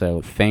is.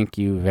 So thank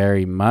you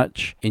very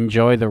much.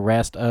 Enjoy the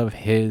rest of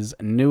his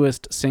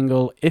newest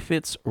single, If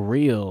It's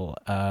Real,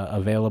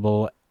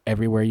 available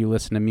everywhere you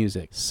listen to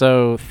music.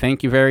 So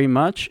thank you very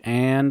much,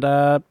 and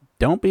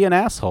don't be an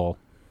asshole.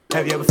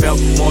 Have you ever felt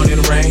more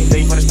than the rain?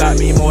 They wanna stop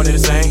me more than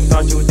the same.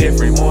 Thought you was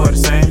different, more the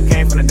same.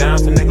 Came from the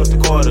downs to nickels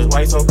to quarters.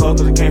 Why you so cold?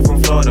 Cause it came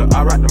from Florida.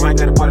 I rock the mic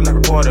at a party like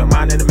reporter.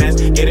 Mind in the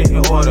mess, get it in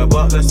order.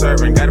 Butler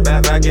serving. Got a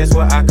bad vibe, guess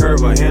what? I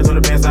curve her. Hands on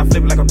the bands, I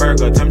flip it like a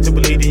burger. Tell me to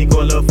believe, then you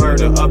go a little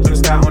further. Up in the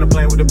sky on a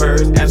plane with the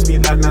birds. Ask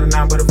me loud, not a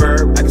noun but a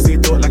verb. I can see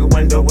through it like a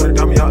window. With a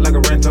dummy out like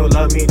a rental.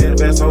 Love me, then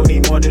the best hoe.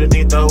 Need more than a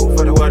dito.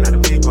 For the world, not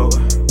the people.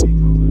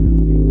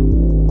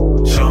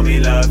 Show me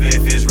love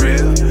if it's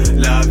real.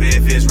 Love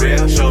if it's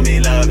real. Show me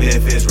love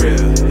if it's real.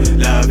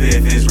 Love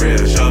if it's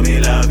real. Show me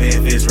love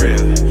if it's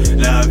real.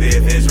 Love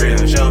if it's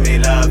real. Show me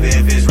love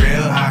if it's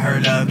real. I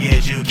heard love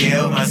gets you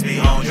killed. Must be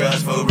on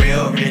drugs for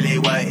real. Really,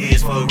 what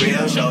is for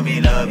real? Show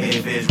me love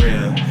if it's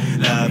real.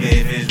 Love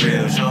if it's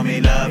real. Show me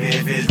love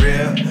if it's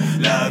real.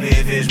 Love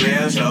if it's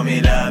real. Show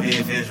me love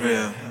if it's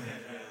real.